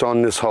 strokes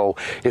on this hole.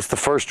 It's the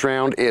first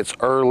round, it's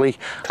early.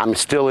 I'm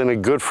still in a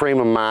good frame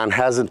of mind,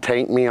 hasn't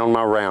tanked me on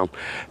my round.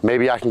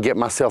 Maybe I can get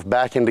myself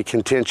back into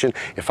contention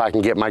if I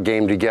can get my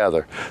game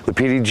together. The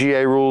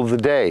PDGA rule of the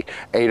day,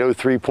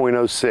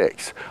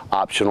 803.06,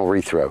 optional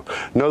rethrow.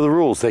 Know the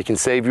rules, they can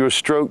save you a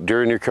stroke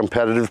during your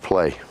competitive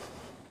play.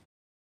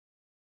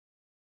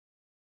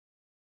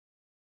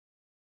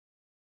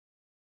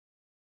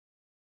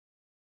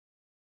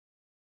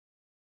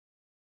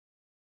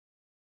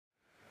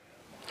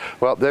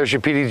 Well, there's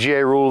your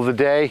PDGA rule of the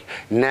day.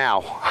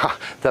 Now,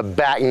 the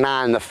back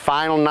 9, the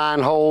final 9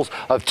 holes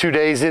of 2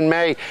 days in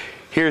May.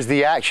 Here's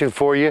the action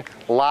for you,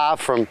 live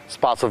from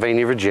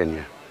Spotsylvania,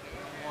 Virginia.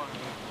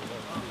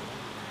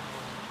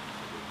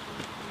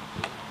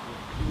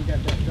 You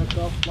got that duck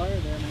off flyer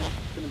there, man.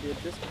 It's going to be a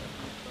discount.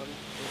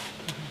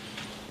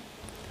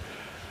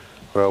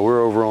 Well,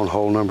 we're over on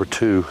hole number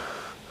 2,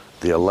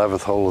 the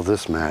 11th hole of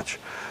this match.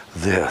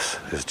 This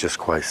is just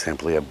quite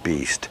simply a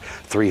beast,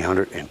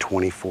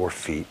 324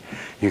 feet.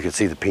 You can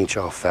see the pinch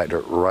off factor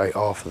right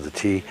off of the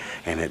tee,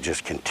 and it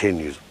just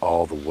continues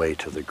all the way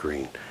to the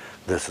green.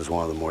 This is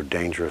one of the more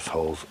dangerous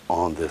holes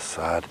on this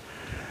side.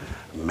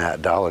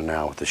 Matt Dollar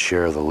now with the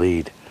share of the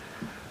lead.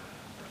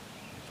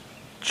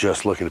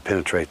 Just looking to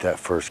penetrate that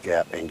first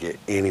gap and get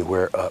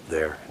anywhere up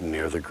there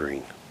near the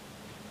green.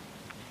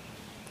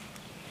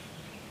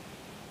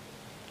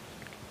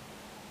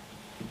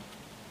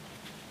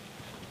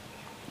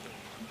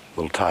 A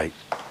little tight,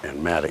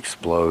 and Matt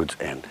explodes,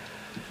 and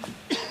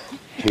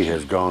he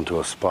has gone to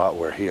a spot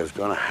where he is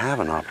going to have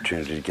an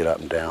opportunity to get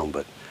up and down,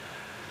 but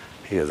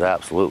he is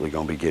absolutely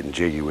going to be getting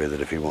jiggy with it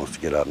if he wants to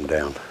get up and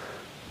down.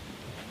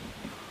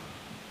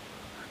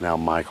 Now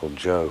Michael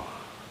Joe.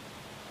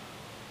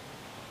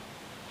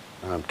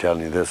 I'm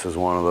telling you, this is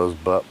one of those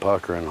butt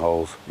puckering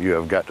holes. You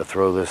have got to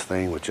throw this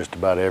thing with just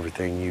about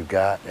everything you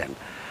got, and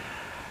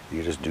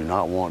you just do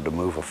not want to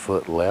move a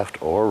foot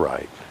left or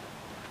right.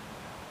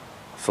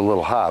 It's a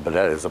little high, but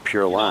that is a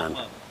pure line.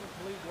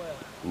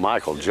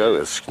 Michael Joe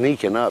is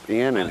sneaking up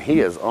in, and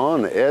he is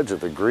on the edge of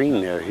the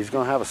green there. He's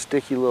going to have a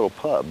sticky little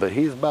putt, but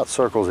he's about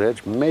circle's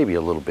edge, maybe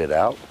a little bit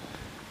out.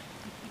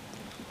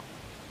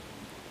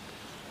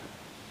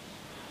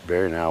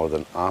 Barry now with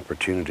an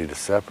opportunity to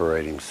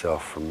separate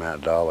himself from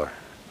Matt Dollar.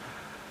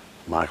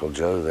 Michael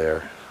Joe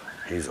there,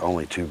 he's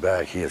only 2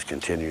 back. He is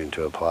continuing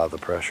to apply the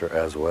pressure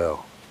as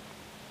well.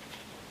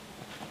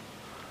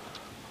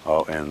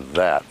 Oh, and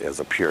that is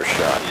a pure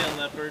shot. Yeah,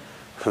 Leopard.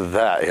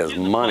 That is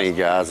money,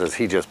 guys, as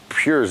he just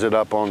pures it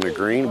up on the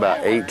green,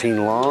 about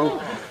 18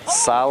 long.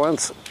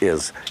 Silence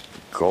is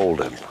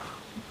golden.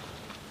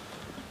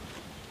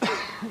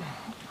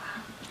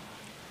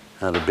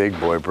 Now the big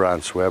boy, Brian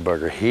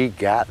Sweberger, he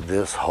got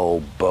this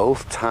hole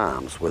both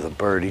times with a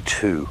birdie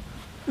 2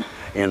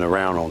 in the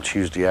round on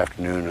Tuesday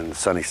afternoon in the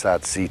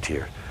Sunnyside C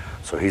tier.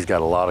 So he's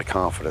got a lot of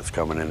confidence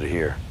coming into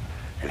here.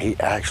 And he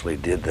actually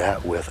did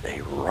that with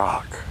a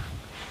rock.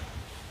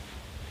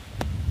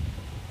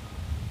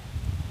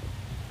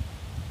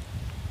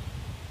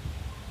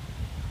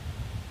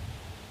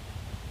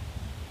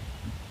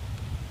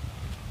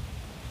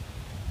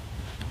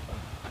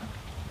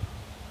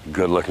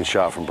 Good looking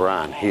shot from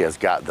Brian. He has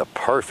got the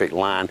perfect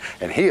line,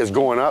 and he is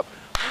going up.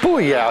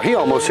 Booyah! He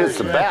almost hits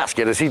the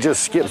basket as he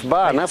just skips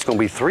by, and that's going to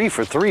be 3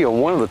 for 3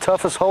 on one of the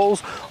toughest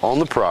holes on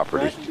the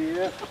property.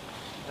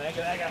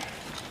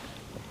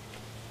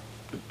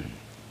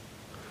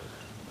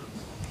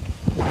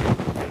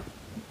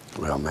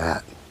 Well,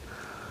 Matt,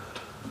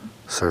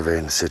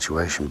 surveying the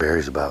situation,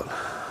 Barry's about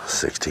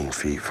 16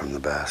 feet from the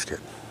basket.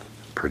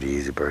 Pretty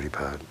easy birdie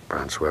putt.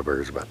 Brian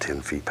Sweberger's about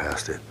 10 feet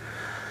past it.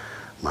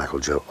 Michael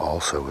Joe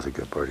also with a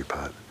good birdie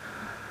putt.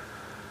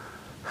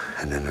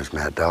 And then there's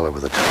Matt Dollar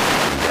with a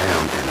touch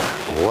down,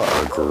 and what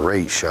a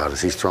great shot.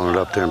 As he's thrown it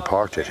up there and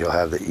parked it, he'll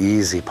have the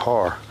easy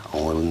par,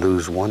 only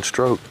lose 1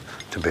 stroke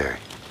to Barry.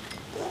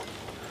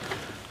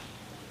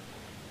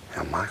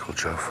 Now Michael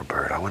Joe for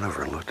bird, I went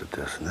over and looked at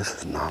this, and this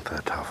is not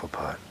that tough a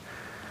putt.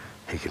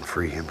 He can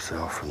free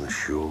himself from the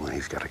shul, and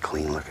he's got a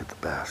clean look at the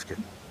basket.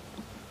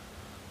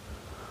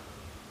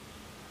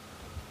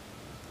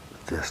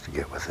 This to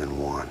get within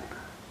 1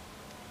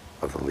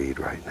 of the lead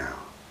right now.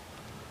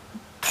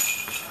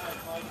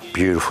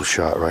 Beautiful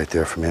shot right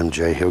there from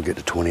MJ. He'll get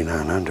to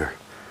 29 under.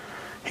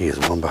 He is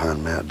 1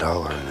 behind Matt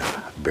Dollar, and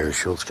if Barry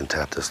Schultz can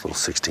tap this little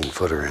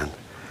 16-footer in,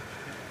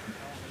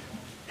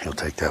 he'll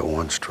take that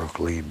 1-stroke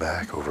lead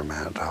back over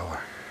Matt Dollar.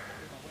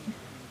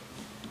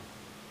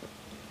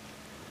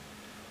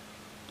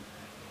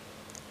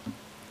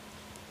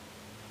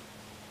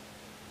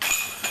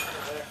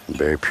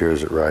 Barry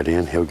pures it right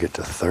in. He'll get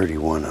to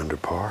 31 under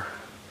par.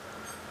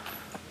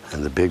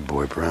 And the big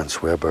boy, Brian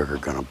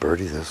Sweberger, gonna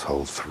birdie this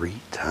hole 3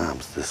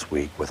 times this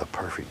week with a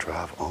perfect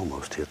drive,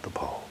 almost hit the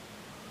ball.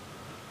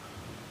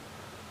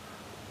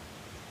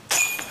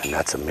 And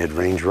that's a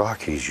mid-range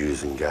rock he's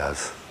using,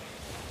 guys.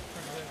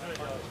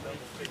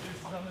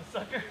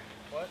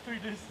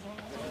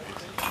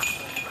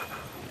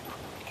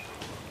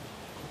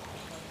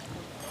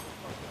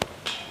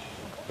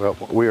 Well,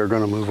 we are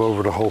gonna move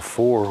over to hole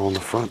 4 on the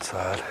front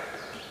side.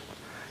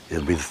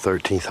 It'll be the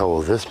 13th hole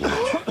of this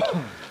match.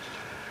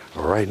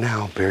 Right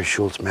now, Barry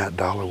Schultz, Matt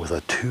Dollar with a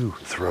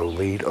 2-throw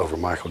lead over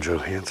Michael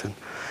Johansson,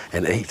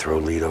 an 8-throw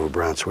lead over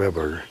Brian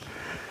Sweberger.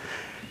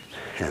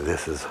 And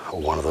this is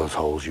one of those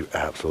holes you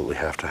absolutely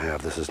have to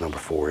have. This is number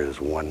 4, it is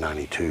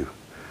 192.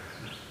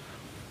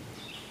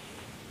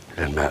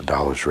 And Matt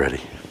Dollar's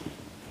ready.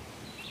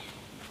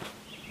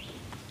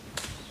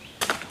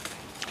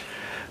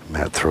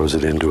 Matt throws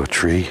it into a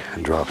tree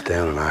and drops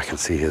down, and I can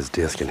see his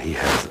disc, and he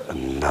has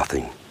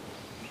nothing.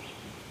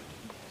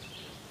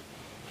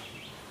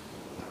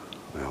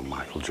 Well,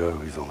 Michael Joe,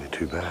 he's only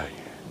 2 back.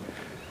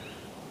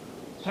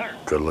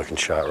 Good looking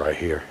shot right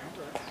here.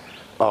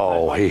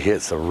 Oh, he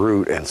hits the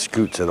root and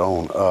scoots it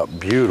on up.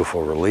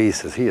 Beautiful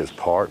release as he is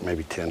parked,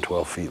 maybe 10,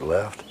 12 feet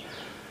left.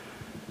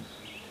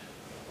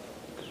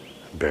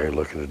 Barry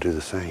looking to do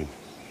the same.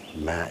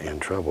 Matt in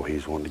trouble.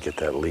 He's wanting to get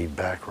that lead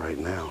back right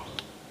now.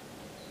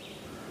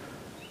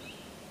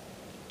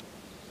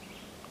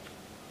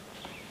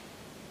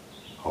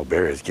 Oh,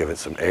 Barry's giving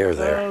some air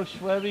there. Go,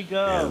 Schwebby,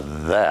 go.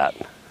 And that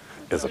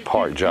is a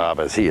park job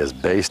as he has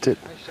based it.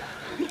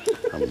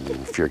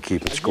 If you're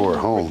keeping score at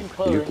home,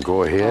 you can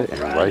go ahead and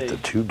write the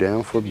 2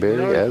 down for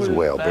Barry as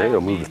well. Barry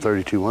will move to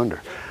 32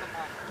 under.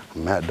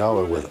 Matt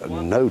Dollar with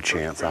no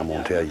chance, I'm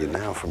going to tell you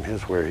now, from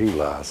his where he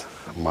lies.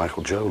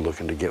 Michael Joe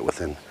looking to get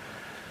within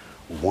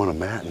 1 of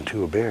Matt and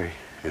 2 of Barry.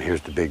 And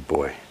here's the big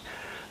boy,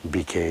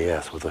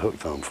 BKS, with a hook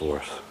thumb for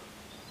us.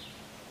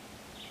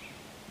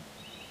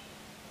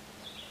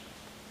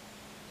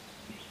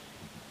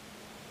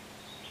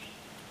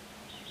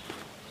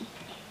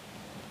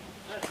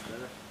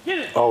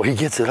 Oh, he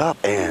gets it up,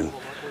 and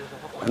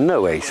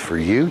no ace for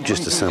you,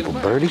 just a simple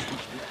birdie.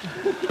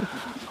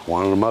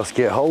 One of the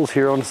must-get holes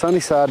here on the sunny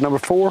side, number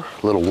 4,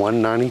 little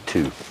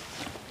 192.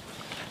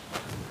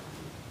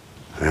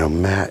 Now,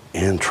 Matt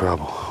in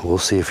trouble. We'll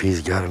see if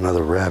he's got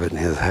another rabbit in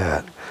his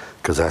hat,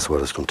 because that's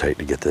what it's going to take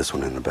to get this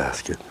one in the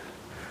basket.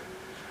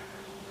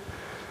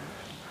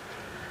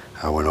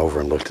 I went over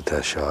and looked at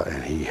that shot,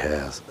 and he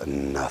has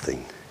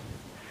nothing.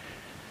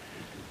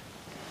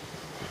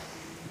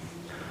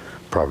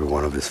 Probably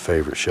one of his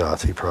favorite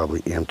shots. He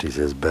probably empties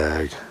his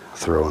bag,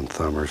 throwing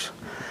thumbers,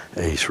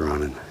 ace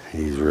running.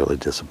 He's really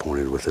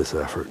disappointed with this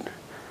effort.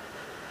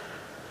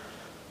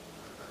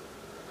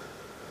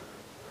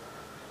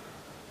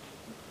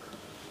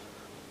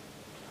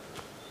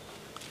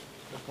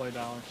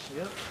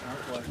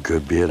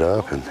 Good bid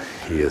up, and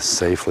he is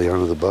safely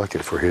under the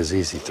bucket for his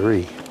easy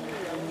three.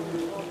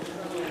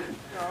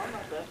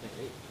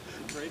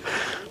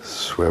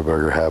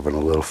 Sweberger having a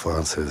little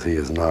fun, says he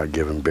is not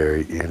giving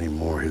Barry any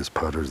more his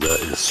putters. That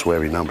is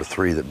Swebby number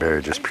 3 that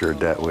Barry just pured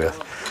that with.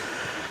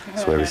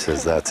 Swebby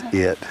says that's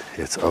it.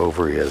 It's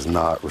over. He is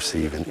not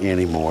receiving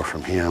any more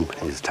from him.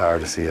 He's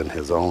tired of seeing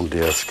his own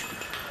disc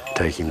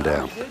take him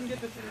down.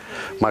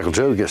 Michael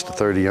Joe gets to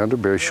 30 under,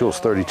 Barry Schultz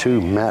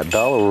 32. Matt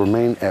Dollar will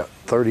remain at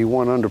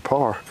 31 under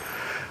par.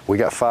 We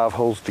got 5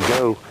 holes to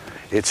go.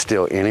 It's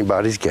still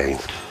anybody's game.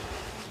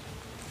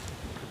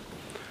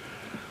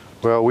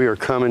 Well, we are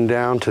coming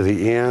down to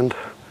the end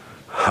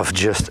of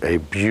just a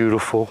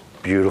beautiful,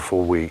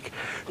 beautiful week.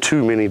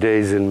 Too many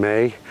days in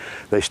May.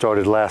 They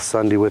started last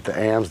Sunday with the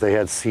AMs. They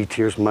had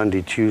C-tiers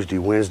Monday, Tuesday,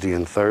 Wednesday,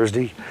 and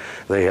Thursday.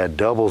 They had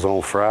doubles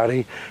on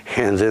Friday,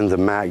 and then the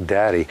Mac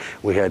Daddy.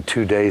 We had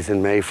 2 days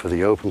in May for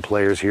the open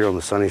players here on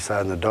the sunny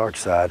side and the dark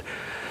side.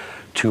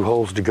 2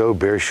 holes to go.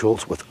 Barry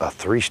Schultz with a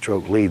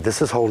 3-stroke lead.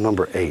 This is hole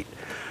number 8,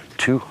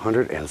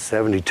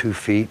 272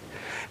 feet,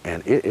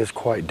 and it is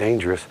quite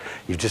dangerous.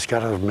 You've just got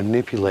to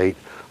manipulate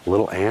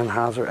little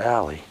Anheuser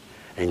Alley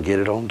and get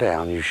it on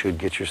down. You should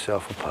get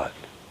yourself a putt.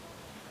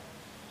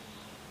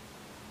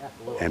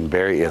 And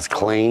Barry is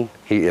clean.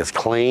 He is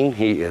clean.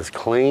 He is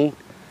clean.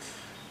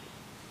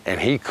 And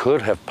he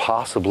could have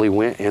possibly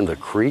went in the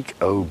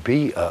creek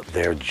OB up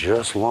there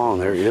just long.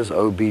 There is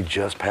OB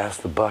just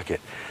past the bucket.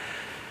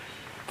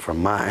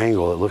 From my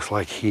angle, it looks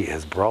like he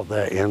has brought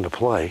that into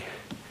play.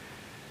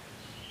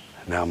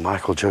 Now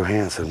Michael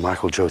Johansson,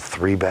 Michael Joe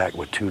 3 back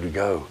with 2 to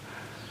go.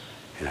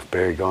 And if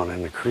Barry gone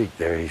in the creek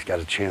there, he's got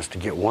a chance to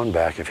get 1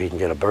 back if he can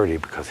get a birdie,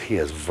 because he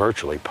is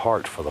virtually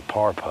parked for the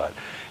par putt.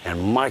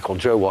 And Michael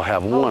Joe will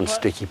have 1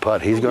 sticky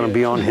putt. He's going to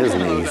be on his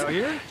knees.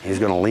 He's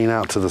going to lean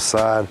out to the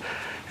side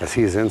as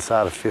he is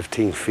inside of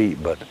 15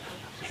 feet, but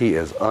he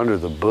is under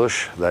the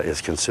bush that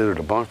is considered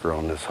a bunker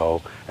on this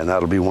hole, and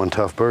that'll be 1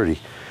 tough birdie.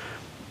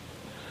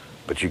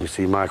 But you can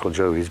see Michael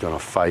Joe, he's going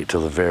to fight to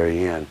the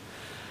very end.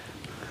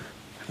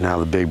 Now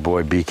the big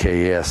boy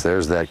BKS,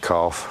 there's that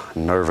cough,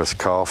 nervous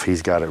cough.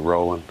 He's got it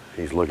rolling.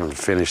 He's looking to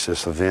finish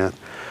this event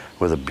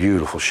with a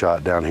beautiful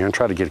shot down here and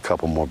try to get a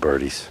couple more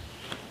birdies.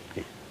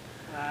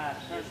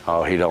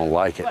 Oh, he don't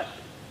like it.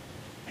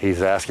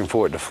 He's asking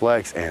for it to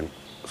flex, and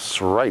it's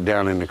right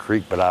down in the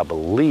creek, but I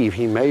believe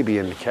he may be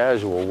in the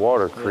casual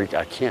water creek.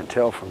 I can't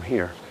tell from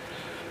here.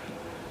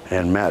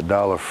 And Matt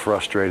Dollar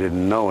frustrated,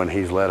 knowing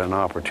he's let an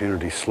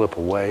opportunity slip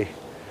away.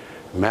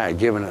 Matt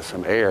giving it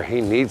some air.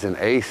 He needs an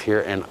ace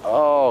here, and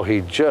oh,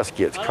 he just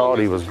gets caught.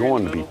 He was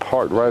going to be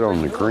parked right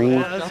on the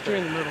green.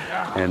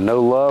 And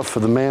no love for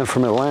the man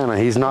from Atlanta.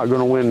 He's not going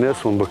to win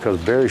this one because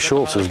Barry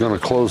Schultz is going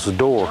to close the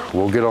door.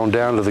 We'll get on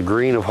down to the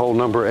green of hole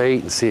number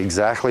 8 and see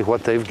exactly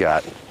what they've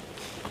got.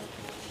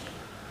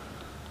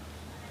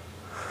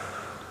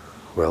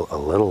 Well, a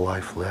little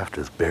life left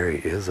as Barry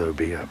is OB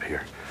up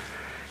here.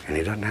 And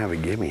he doesn't have a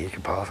gimme. He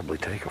could possibly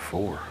take a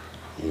 4.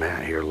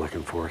 Matt here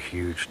looking for a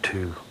huge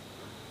 2.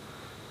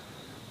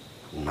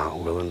 Not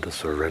willing to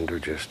surrender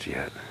just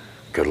yet.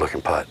 Good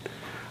looking putt.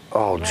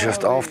 Oh,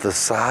 just off the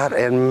side,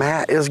 and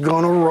Matt is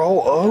gonna roll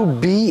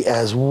OB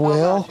as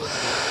well.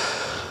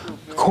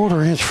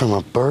 1/4 inch from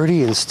a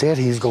birdie. Instead,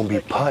 he's gonna be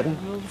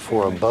putting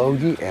for a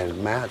bogey,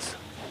 and Matt's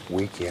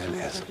weekend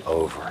is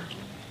over.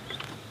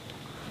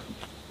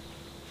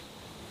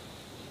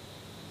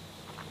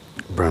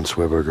 Brian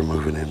Sweberger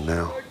moving in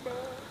now.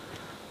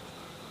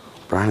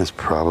 Brian is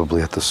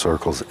probably at the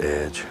circle's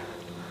edge.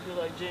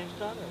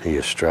 He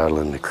is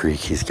straddling the creek.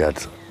 He's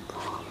got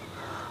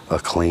a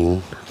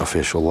clean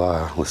official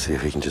lie. Let's see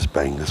if he can just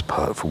bang this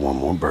putt for 1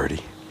 more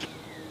birdie.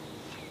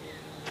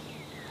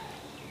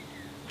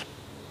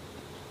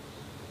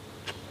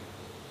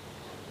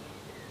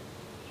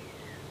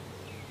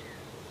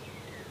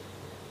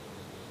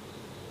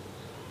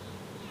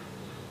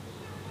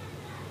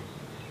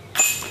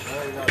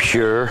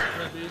 Pure.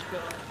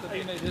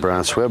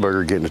 Brian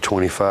Sweberger getting to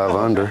 25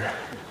 under.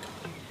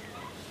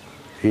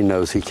 He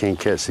knows he can't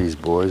catch these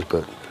boys,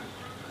 but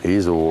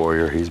he's a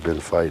warrior. He's been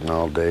fighting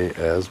all day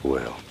as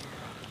well.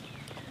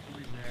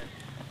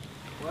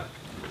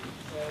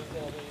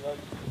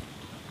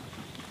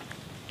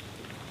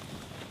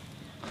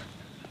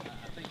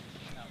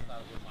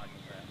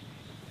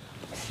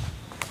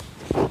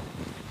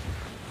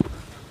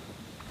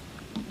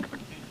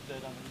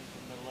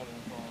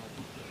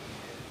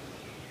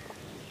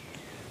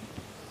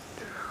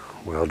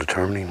 Well,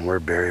 determining where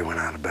Barry went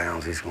out of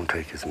bounds, he's going to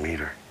take his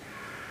meter.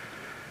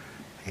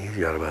 He's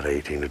got about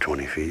 18 to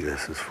 20 feet.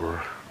 This is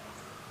for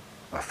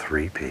a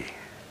 3P.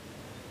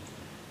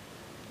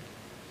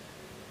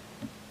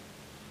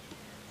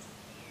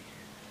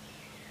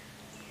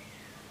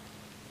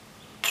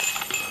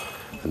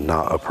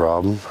 Not a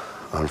problem.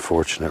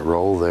 Unfortunate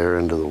roll there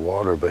into the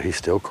water, but he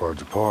still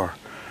cards a par.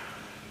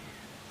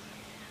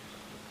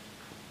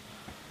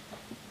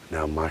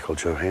 Now Michael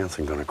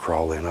Johansson going to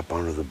crawl in up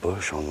under the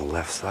bush on the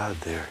left side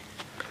there.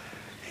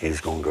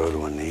 He's going to go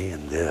to a knee,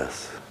 and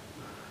this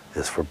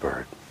is for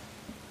birdie.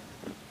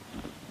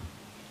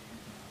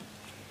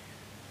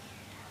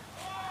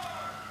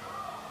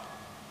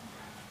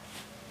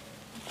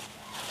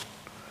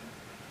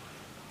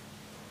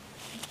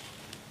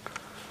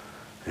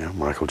 Yeah,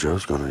 Michael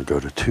Joe's going to go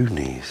to 2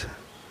 knees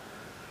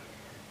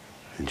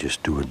and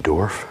just do a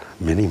dwarf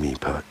mini-me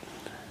putt.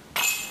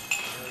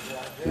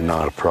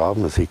 Not a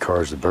problem as he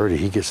carves the birdie.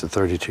 He gets to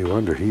 32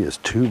 under. He is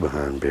 2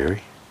 behind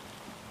Barry.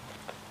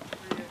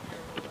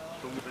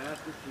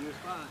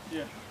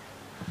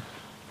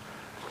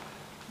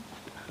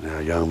 Now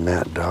young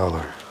Matt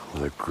Dollar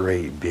with a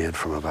great bid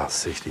from about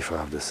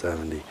 65 to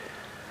 70.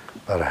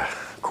 About a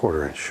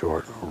quarter-inch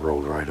short,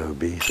 rolled right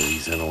OB, so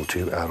he's in on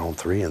 2, out on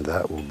 3, and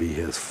that will be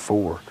his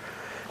 4.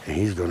 And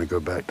he's going to go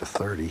back to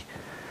 30.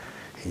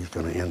 He's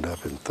going to end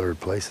up in 3rd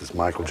place as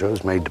Michael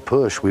Joe's made the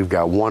push. We've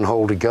got 1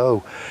 hole to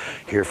go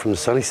here from the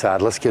sunny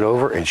side. Let's get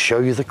over and show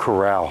you the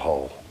corral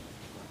hole.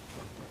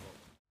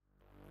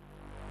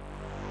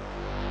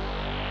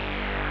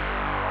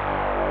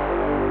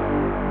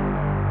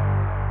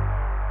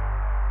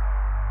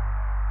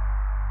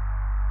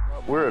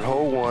 We're at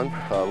hole 1.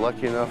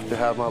 Lucky enough to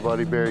have my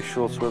buddy Barry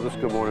Schultz with us.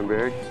 Good morning,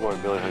 Barry. Good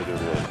morning, Billy. How you doing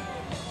today?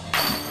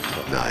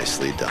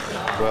 Nicely done.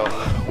 Well,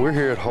 we're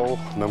here at hole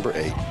number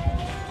 8.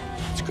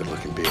 It's a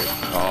good-looking beard.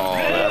 Oh,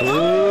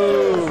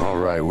 that's... All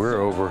right,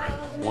 we're over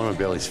one of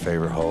Billy's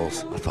favorite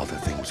holes. I thought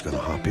that thing was going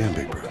to hop in,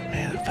 big bro.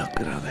 Man, it felt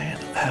good on the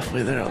handle.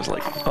 Halfway there, I was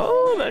like,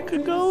 oh, that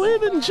could go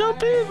in and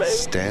jump in, baby.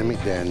 Stan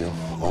McDaniel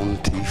on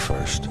the tee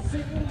first.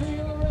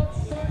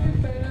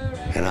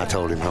 And I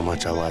told him how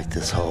much I liked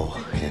this hole,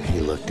 and he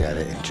looked at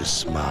it and just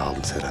smiled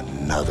and said,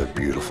 another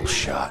beautiful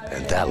shot.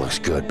 And that looks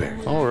good, Barry.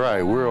 All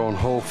right, we're on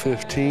hole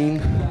 15.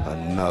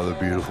 Another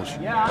beautiful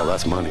shot. Oh,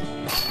 that's money.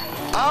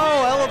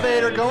 Oh,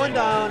 elevator going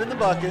down in the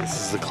buckets.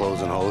 This is the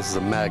closing hole. This is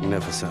a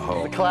magnificent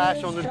hole. The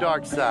clash on the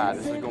dark side.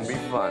 This is going to be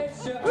fun.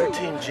 We're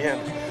Team Jim.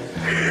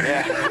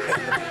 Yeah.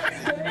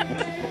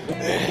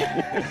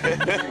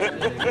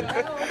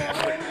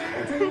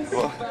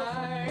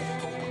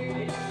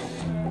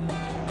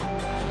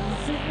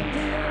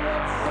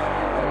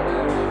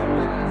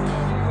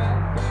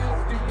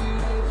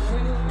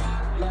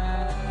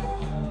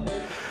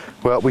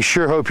 Well, we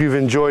sure hope you've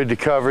enjoyed the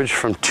coverage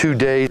from 2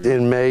 days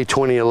in May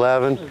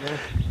 2011.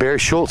 Barry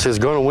Schultz is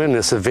going to win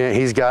this event.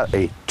 He's got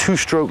a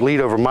 2-stroke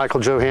lead over Michael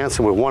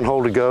Johansson with 1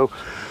 hole to go,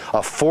 a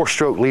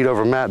 4-stroke lead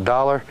over Matt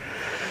Dollar.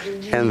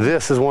 And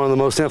this is one of the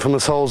most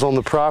infamous holes on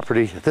the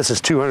property. This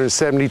is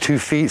 272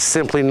 feet,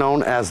 simply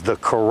known as the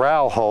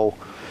corral hole.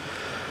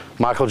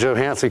 Michael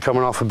Johansson,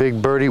 coming off a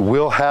big birdie,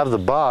 will have the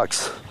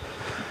box.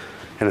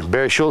 And if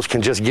Barry Schultz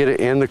can just get it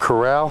in the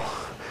corral,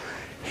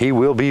 he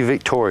will be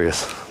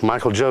victorious.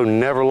 Michael Joe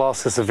never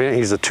lost this event.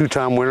 He's a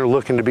 2-time winner,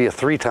 looking to be a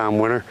 3-time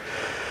winner.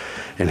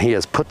 And he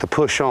has put the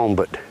push on,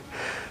 but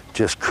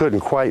just couldn't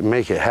quite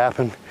make it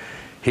happen.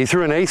 He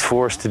threw an ace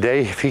for us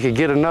today. If he could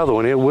get another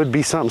one, it would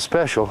be something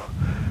special.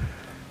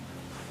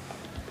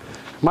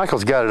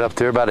 Michael's got it up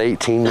there about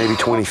 18, maybe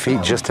 20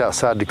 feet just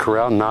outside the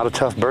corral. Not a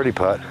tough birdie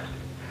putt.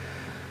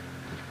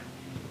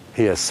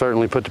 He has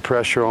certainly put the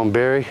pressure on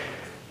Barry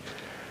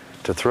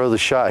to throw the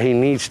shot he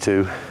needs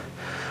to.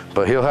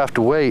 But he'll have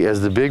to wait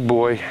as the big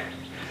boy,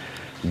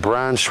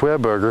 Brian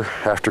Schweberger,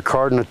 after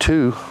carding a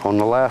 2 on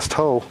the last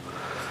hole,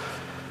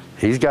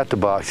 he's got the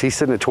box. He's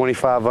sitting at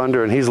 25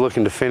 under, and he's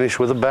looking to finish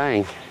with a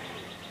bang.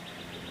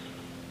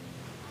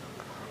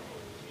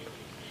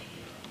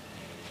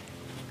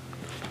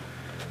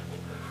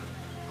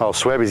 Oh,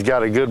 Swebby's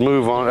got a good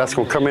move on it. That's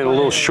going to come in a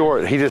little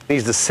short. He just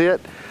needs to sit.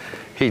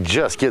 He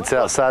just gets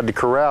outside the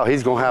corral.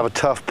 He's going to have a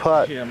tough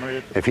putt.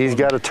 If he's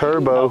got a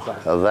turbo,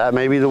 that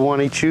may be the one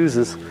he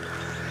chooses.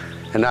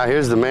 And now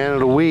here's the man of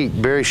the week,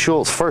 Barry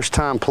Schultz, first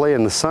time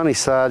playing the sunny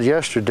side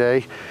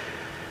yesterday.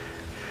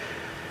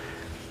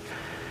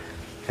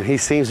 And he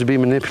seems to be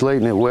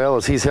manipulating it well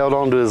as he's held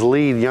on to his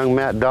lead. Young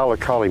Matt Dollar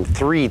caught him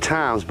 3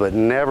 times, but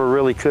never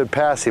really could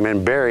pass him.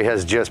 And Barry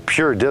has just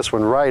pured this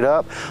one right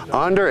up,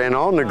 under and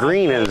on the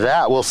green, and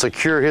that will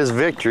secure his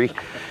victory.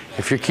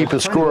 If you're keeping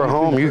score at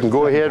home, you can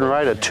go ahead and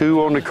write a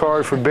 2 on the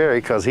card for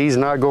Barry, because he's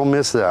not going to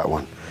miss that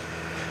one.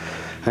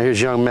 Now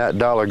here's young Matt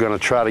Dollar going to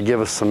try to give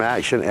us some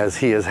action, as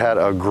he has had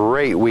a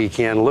great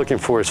weekend, looking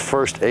for his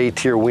first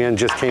A-tier win.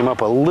 Just came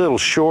up a little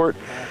short,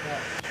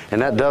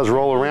 and that does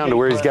roll around to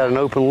where he's got an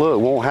open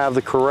look. Won't have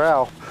the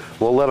corral.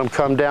 We'll let him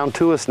come down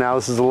to us now.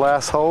 This is the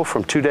last hole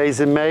from 2 days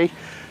in May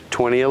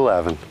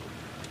 2011.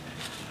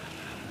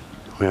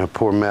 We have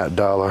poor Matt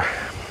Dollar.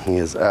 He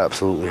is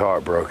absolutely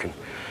heartbroken.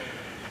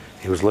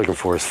 He was looking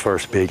for his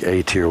first big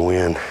A-tier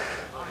win.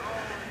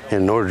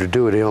 In order to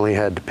do it, he only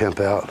had to pimp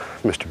out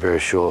Mr. Barry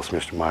Schultz,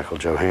 Mr. Michael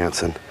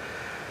Johansson.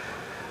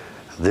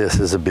 This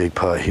is a big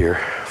putt here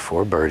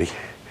for birdie.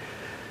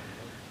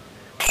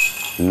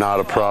 Not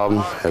a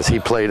problem, as he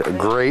played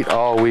great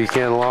all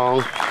weekend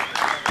long.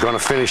 Going to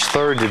finish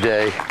third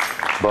today,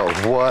 but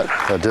what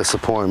a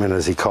disappointment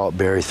as he caught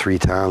Barry 3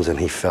 times and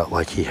he felt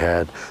like he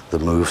had the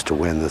moves to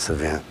win this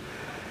event.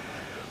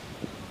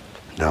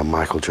 Now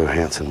Michael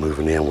Johansson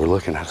moving in. We're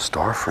looking at a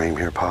star frame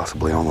here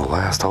possibly on the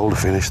last hole to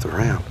finish the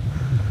round.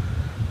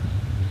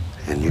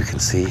 And you can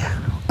see,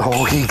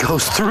 oh, he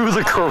goes through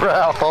the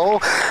corral hole,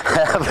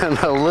 having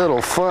a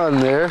little fun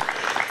there.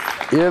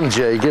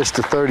 MJ gets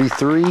to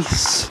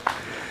 33s.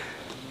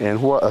 And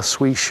what a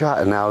sweet shot.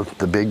 And now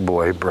the big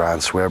boy, Brian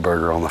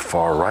Sweberger, on the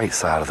far right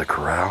side of the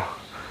corral.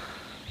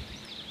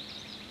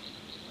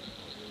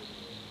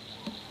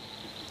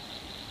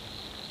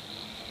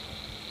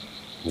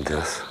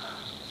 This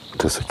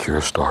to secure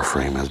a star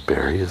frame as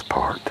Barry is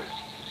parked.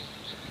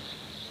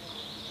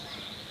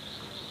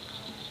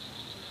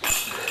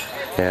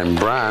 And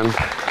Brian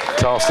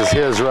tosses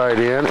his right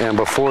in, and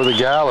before the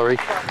gallery,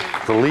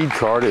 the lead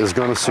card is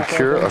going to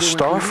secure a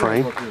star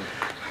frame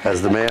as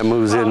the man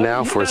moves in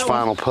now for his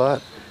final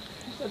putt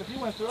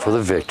for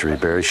the victory.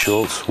 Barry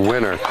Schultz,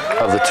 winner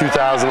of the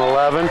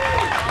 2011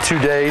 2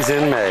 Days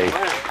in May.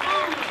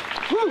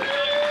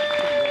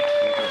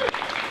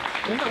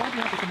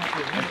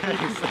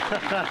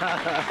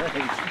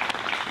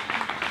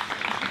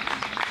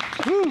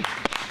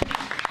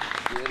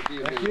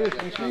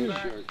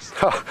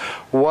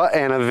 What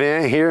an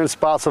event here in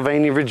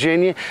Spotsylvania,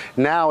 Virginia.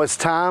 Now it's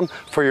time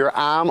for your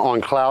I'm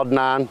on Cloud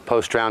 9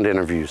 post-round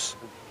interviews.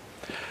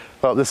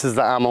 Well, this is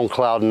the I'm on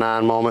Cloud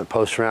 9 moment,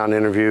 post-round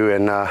interview,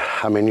 and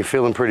I mean, you're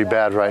feeling pretty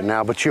bad right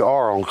now, but you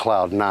are on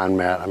Cloud 9,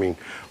 Matt. I mean,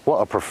 what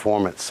a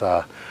performance.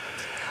 I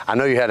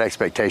know you had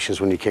expectations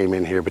when you came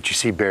in here, but you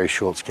see Barry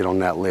Schultz get on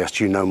that list.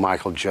 You know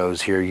Michael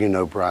Joe's here, you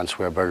know Brian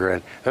Sweberger,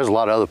 and there's a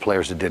lot of other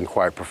players that didn't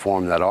quite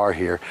perform that are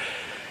here.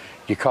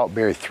 You caught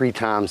Barry 3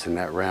 times in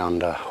that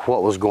round.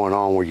 What was going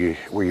on? Were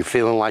you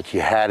feeling like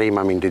you had him?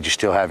 I mean, did you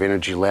still have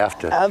energy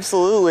left?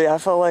 Absolutely. I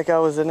felt like I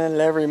was in it at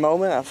every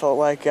moment. I felt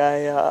like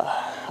I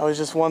was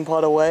just 1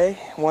 putt away,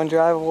 1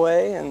 drive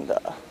away, and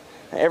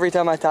every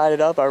time I tied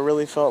it up, I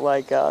really felt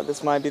like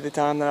this might be the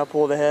time that I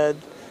pulled ahead.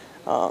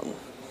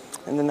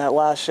 And then that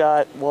last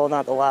shot, well,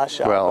 not the last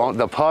shot. Well, on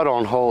the putt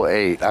on hole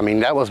 8, I mean,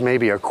 that was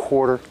maybe a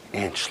 1/4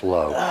 inch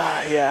low.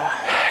 Yeah.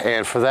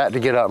 And for that to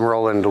get up and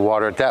roll into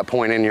water, at that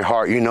point in your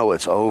heart, you know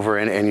it's over,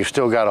 and you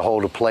still got a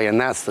hole to play, and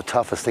that's the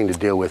toughest thing to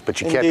deal with.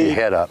 But you kept your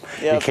head up.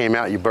 Yep. You came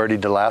out, you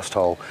birdied the last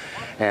hole,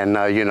 and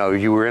you know,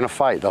 you were in a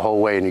fight the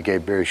whole way, and you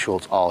gave Barry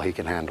Schultz all he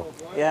can handle.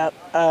 Yeah.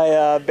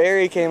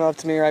 Barry came up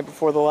to me right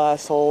before the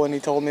last hole, and he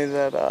told me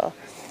that,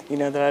 you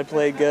know, that I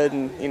played good,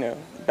 and you know,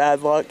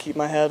 bad luck, keep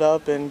my head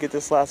up and get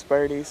this last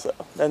birdie. So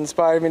that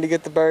inspired me to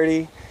get the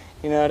birdie.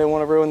 You know, I didn't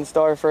want to ruin the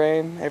star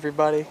frame.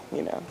 Everybody,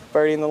 you know,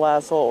 birdie in the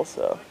last hole.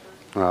 So.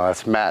 Oh,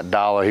 that's Matt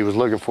Dollar. He was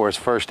looking for his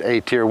first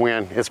A-tier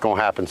win. It's going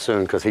to happen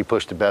soon because he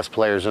pushed the best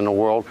players in the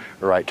world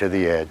right to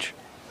the edge.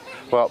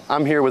 Well,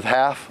 I'm here with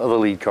half of the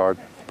lead card,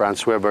 Brian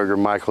Sweberger,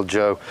 Michael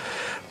Joe.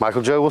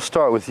 Michael Joe, we'll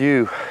start with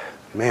you.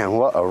 Man,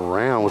 what a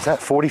round. Was that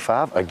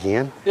 45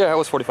 again? Yeah, it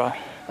was 45.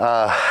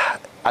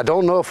 I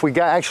don't know if we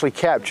actually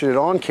captured it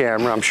on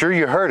camera. I'm sure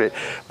you heard it,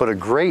 but a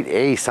great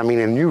ace. I mean,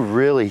 and you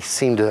really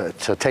seemed to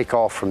take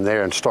off from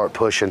there and start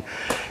pushing.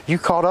 You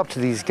caught up to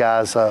these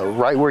guys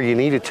right where you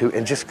needed to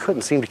and just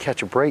couldn't seem to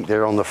catch a break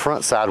there on the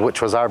front side, which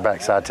was our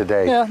backside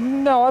today. Yeah,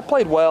 no, I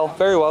played well,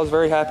 very well. I was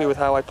very happy with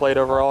how I played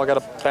overall. I got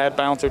a bad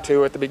bounce or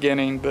 2 at the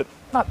beginning, but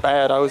not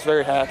bad. I was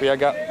very happy. I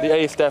got the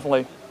ace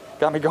definitely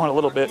got me going a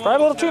little bit. Probably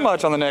a little too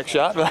much on the next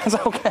shot, but that's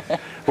okay.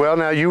 Well,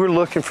 now you were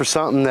looking for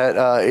something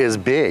that is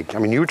big. I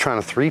mean, you were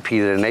trying to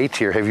three-peat at an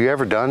A-tier. Have you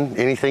ever done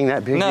anything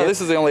that big No, yet?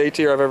 this is the only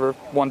A-tier I've ever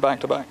won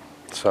back-to-back.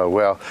 So,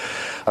 well,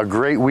 a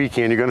great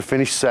weekend. You're going to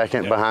finish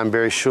second behind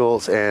Barry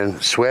Schultz and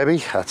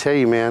Swebby. I tell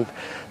you, man,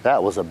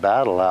 that was a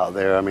battle out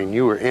there. I mean,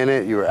 you were in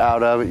it, you were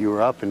out of it, you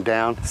were up and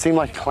down. It seemed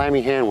like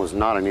clammy hand was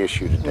not an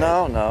issue today.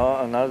 No,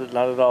 not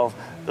at all.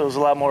 There was a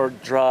lot more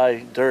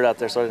dry dirt out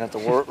there, so I didn't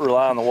have to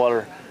rely on the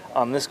water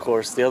on this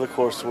course. The other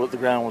course, the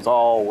ground was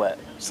all wet.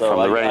 So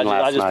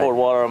I just poured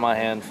water on my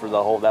hand for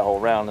that whole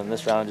round, and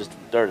this round I just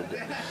dirted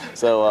it.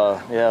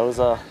 So, yeah, it was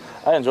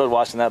I enjoyed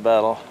watching that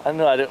battle. I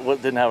knew I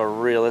didn't have a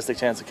realistic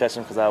chance of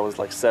catching because I was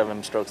like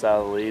 7 strokes out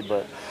of the lead,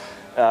 but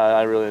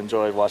I really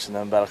enjoyed watching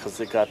them battle because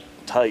it got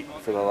tight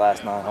for the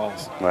last 9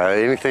 holes. Well,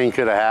 anything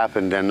could have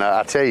happened, and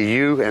I tell you,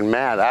 you and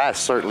Matt, I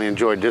certainly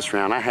enjoyed this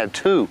round. I had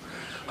 2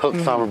 hook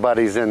thumber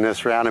buddies in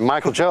this round, and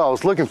Michael Joe, I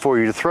was looking for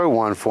you to throw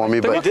one for me,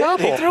 but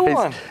he threw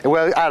one.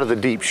 Well, out of the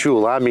deep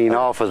shul, I mean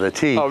off of the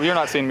tee. Oh, you're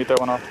not seeing me throw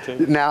one off the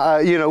tee. Now,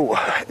 you know,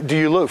 do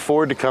you look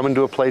forward to coming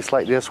to a place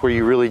like this where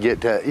you really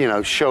get to, you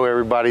know, show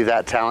everybody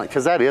that talent?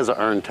 Because that is an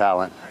earned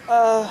talent.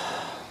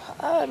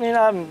 I mean,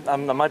 I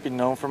might be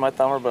known for my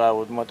thumber, but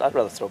I'd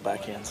rather throw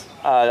backhands.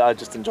 I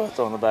just enjoy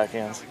throwing the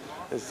backhands.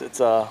 It's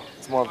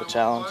more of a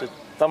challenge.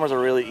 Thumbers are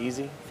really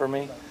easy for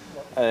me,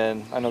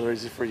 and I know they're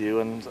easy for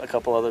you and a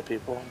couple other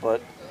people,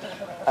 but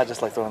I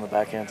just like throwing the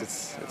backhands.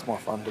 It's more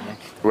fun to me.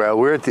 Well,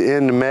 we're at the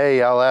end of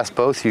May. I'll ask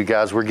both of you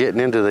guys. We're getting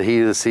into the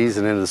heat of the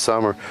season, into the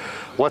summer.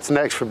 What's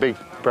next for Big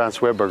Brian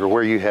Sweberger?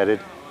 Where are you headed?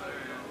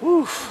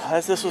 Oof,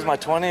 this was my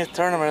 20th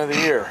tournament of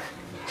the year.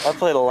 I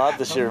played a lot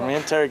this year. Me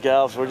and Terry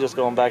Gallups, we're just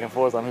going back and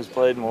forth on who's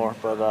played more.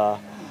 But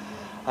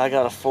I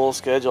got a full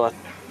schedule. I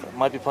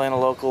might be playing a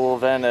local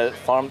event at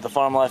the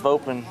Farm Life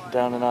Open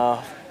down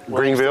in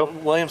Greenville?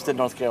 Williamston,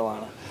 North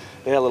Carolina.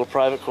 They got a little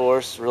private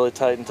course, really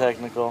tight and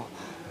technical.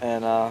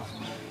 And I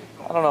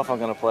don't know if I'm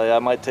going to play. I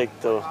might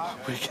take the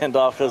weekend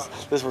off because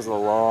this was a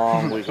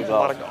long week of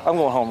golf. I'm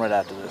going home right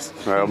after this.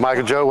 Well,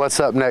 Michael Joe, what's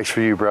up next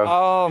for you,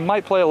 bro?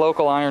 Might play a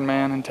local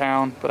Ironman in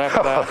town, but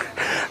after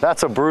that.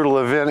 That's a brutal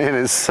event in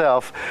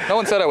itself. No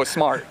one said I was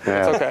smart.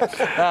 Yeah. It's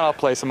okay. And I'll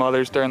play some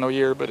others during the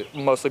year, but it'll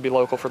mostly be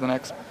local for the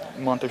next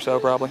month or so,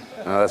 probably.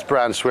 That's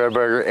Brian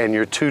Swearberger and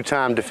your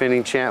two-time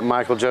defending champ,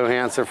 Michael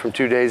Johansson, from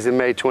 2 days in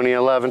May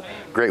 2011.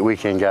 Great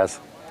weekend,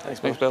 guys. Thanks,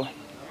 Billy.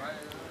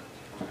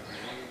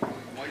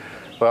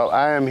 Well,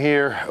 I am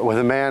here with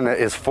a man that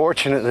is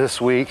fortunate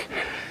this week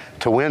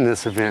to win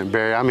this event,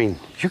 Barry. I mean,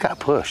 you got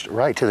pushed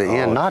right to the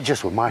end, not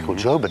just with Michael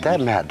Joe, but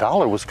that Matt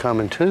Dollar was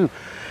coming too.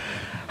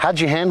 How'd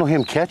you handle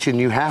him catching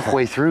you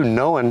halfway through,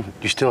 knowing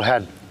you still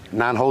had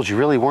 9 holes you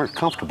really weren't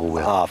comfortable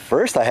with?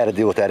 First, I had to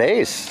deal with that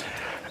ace.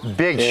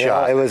 Big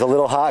shot. It was a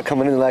little hot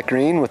coming into that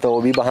green with the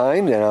OB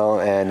behind,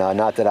 and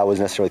not that I was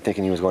necessarily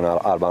thinking he was going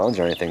out of bounds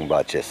or anything,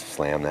 but just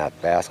slammed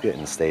that basket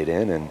and stayed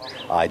in, and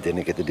I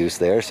didn't get the deuce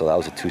there, so that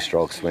was a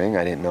 2-stroke swing.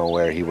 I didn't know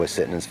where he was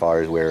sitting as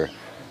far as where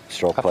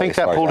stroke play. I think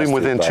that pulled him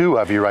within 2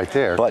 of you right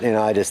there. But,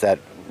 that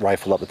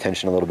rifled up the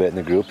tension a little bit in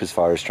the group as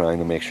far as trying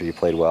to make sure you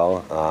played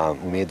well.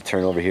 We made the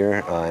turn over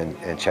here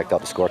and checked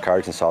out the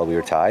scorecards and saw we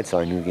were tied, so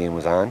I knew the game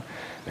was on.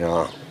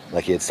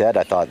 Like you had said,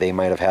 I thought they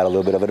might have had a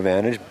little bit of an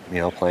advantage,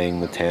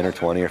 playing the 10 or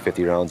 20 or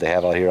 50 rounds they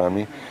have out here on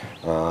me,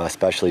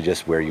 especially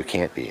just where you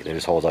can't be.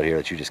 There's holes out here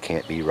that you just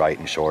can't be right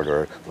and short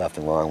or left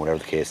and long, whatever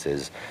the case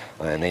is,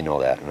 and they know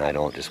that, and I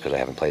don't just because I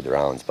haven't played the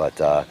rounds.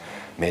 But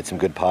made some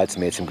good putts,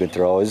 made some good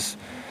throws.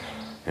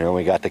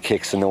 We got the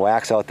kicks and the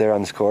whacks out there on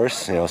this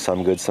course,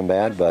 some good, some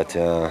bad, but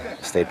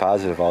stayed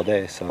positive all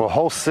day. So. Well,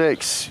 hole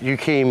 6, you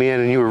came in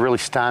and you were really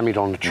stymied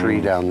on the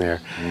tree down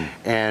there.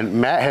 And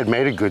Matt had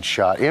made a good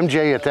shot.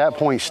 MJ at that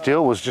point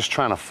still was just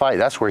trying to fight.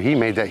 That's where he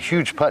made that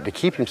huge putt to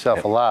keep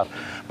himself alive.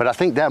 But I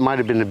think that might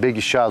have been the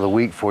biggest shot of the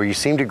week for you. You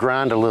seemed to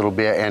grind a little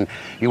bit and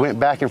you went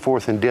back and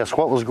forth in disc.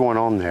 What was going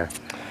on there?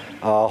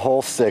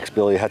 Hole 6,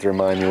 Billy, you have to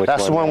remind me which one.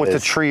 That's the one with the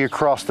tree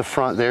across the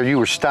front there. You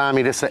were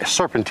stymied. It's a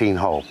serpentine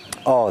hole.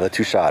 Oh, the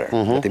 2-shotter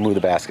that they moved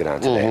the basket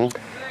on today.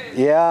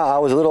 Yeah, I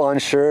was a little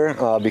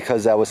unsure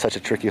because that was such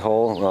a tricky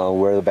hole,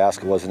 where the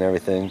basket was and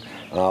everything.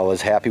 I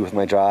was happy with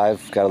my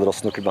drive. Got a little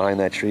snookered behind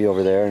that tree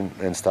over there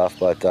and stuff,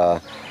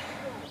 but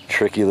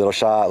tricky little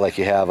shot like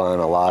you have on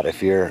a lot.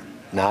 If you're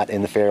not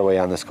in the fairway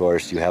on this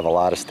course, you have a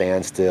lot of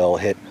standstill,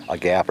 hit a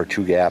gap or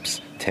 2 gaps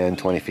 10,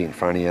 20 feet in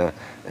front of you,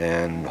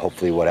 and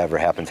hopefully whatever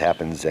happens,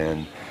 happens.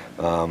 And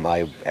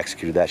I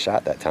executed that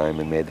shot that time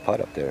and made the putt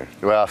up there.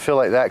 Well, I feel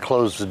like that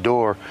closed the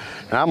door.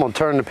 And I'm going to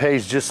turn the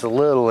page just a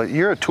little.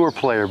 You're a tour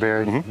player,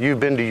 Barry. You've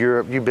been to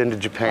Europe. You've been to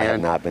Japan. I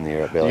have not been to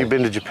Europe, Billy. You've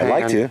been to Japan.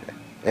 I'd like to.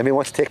 Anybody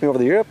wants to take me over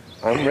to Europe?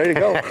 I'm ready to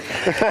go.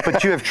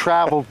 But you have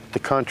traveled the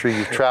country.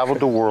 You've traveled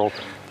the world.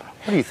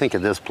 What do you think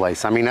of this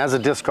place? I mean, as a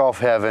disc golf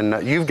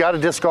heaven, you've got a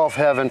disc golf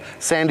heaven,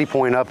 Sandy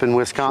Point up in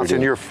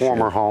Wisconsin, your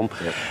former home.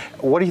 Yep.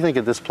 What do you think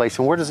of this place,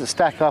 and where does it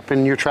stack up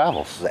in your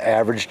travels? The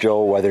average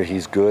Joe, whether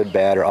he's good,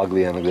 bad, or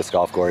ugly on the disc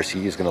golf course,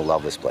 he's going to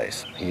love this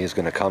place. He's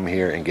going to come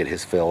here and get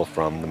his fill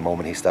from the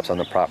moment he steps on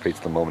the property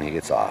to the moment he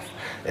gets off.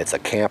 It's a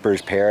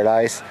camper's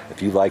paradise.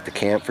 If you like to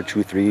camp for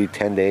 2, 3,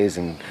 10 days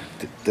and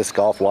disc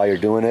golf while you're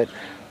doing it,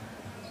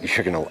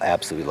 you're going to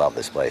absolutely love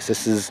this place.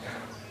 This is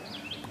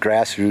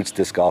grassroots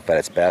disc golf at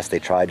its best. They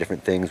try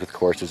different things with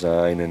course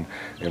design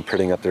and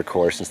putting up their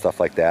course and stuff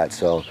like that.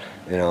 So,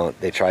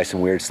 they try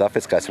some weird stuff.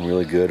 It's got some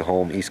really good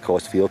home East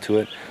Coast feel to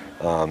it.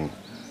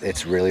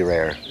 It's really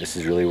rare. This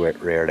is really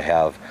rare to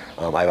have.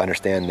 I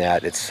understand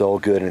that it's so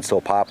good and it's so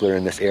popular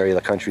in this area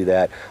of the country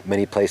that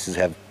many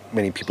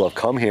people have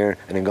come here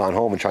and then gone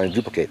home and trying to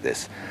duplicate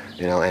this.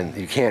 And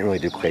you can't really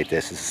duplicate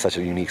this. It's such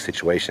a unique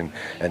situation,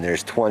 and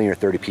there's 20 or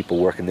 30 people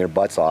working their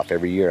butts off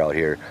every year out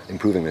here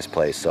improving this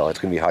place, so it's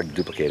going to be hard to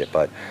duplicate it,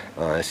 but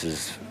this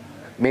is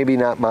maybe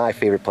not my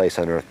favorite place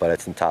on earth, but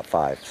it's in top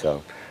 5,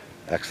 so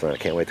excellent.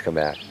 I can't wait to come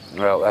back.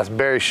 Well, that's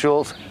Barry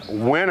Schultz,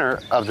 winner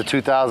of the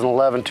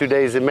 2011 2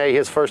 Days in May,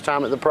 his first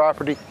time at the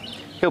property.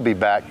 He'll be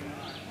back.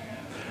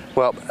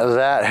 Well,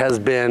 that has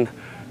been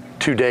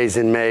 2 Days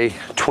in May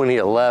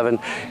 2011.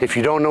 If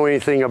you don't know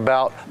anything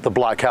about the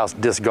Blockhouse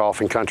Disc Golf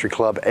and Country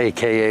Club,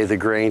 aka The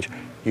Grange,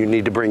 you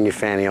need to bring your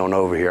fanny on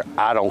over here.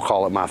 I don't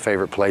call it my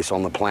favorite place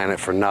on the planet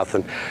for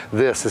nothing.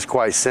 This is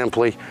quite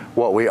simply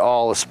what we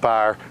all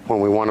aspire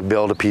when we want to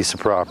build a piece of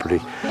property.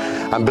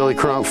 I'm Billy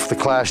Crump for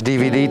the Clash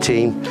DVD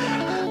team.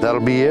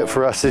 That'll be it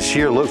for us this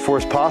year. Look for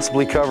us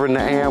possibly covering the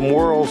AM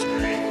Worlds.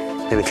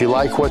 And if you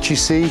like what you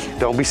see,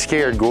 don't be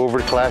scared. Go over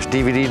to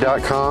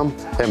ClashDVD.com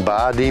and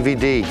buy a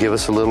DVD. Give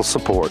us a little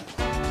support.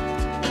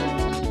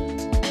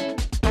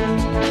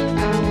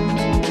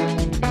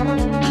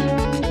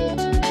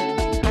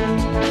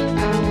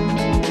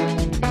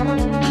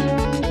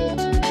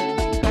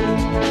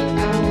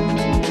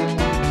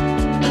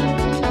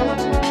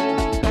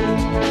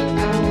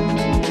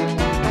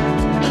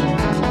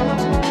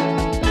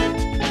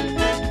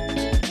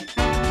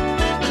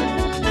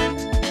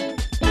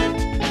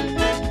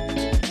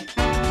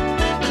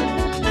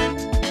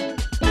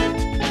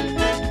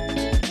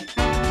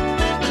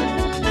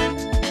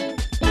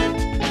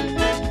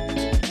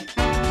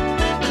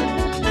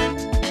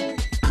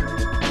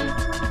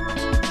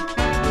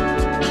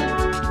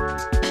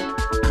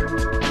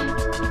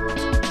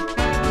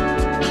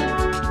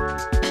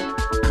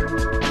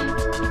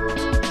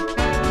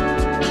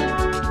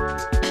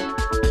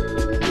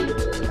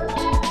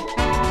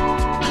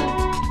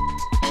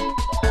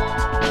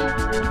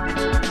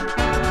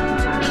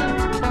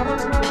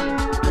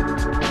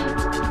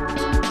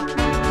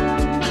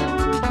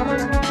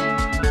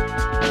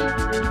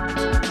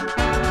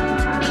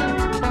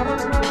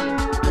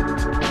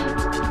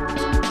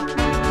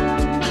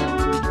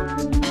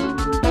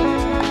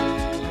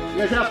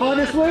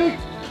 this week?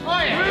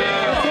 Oh, yeah.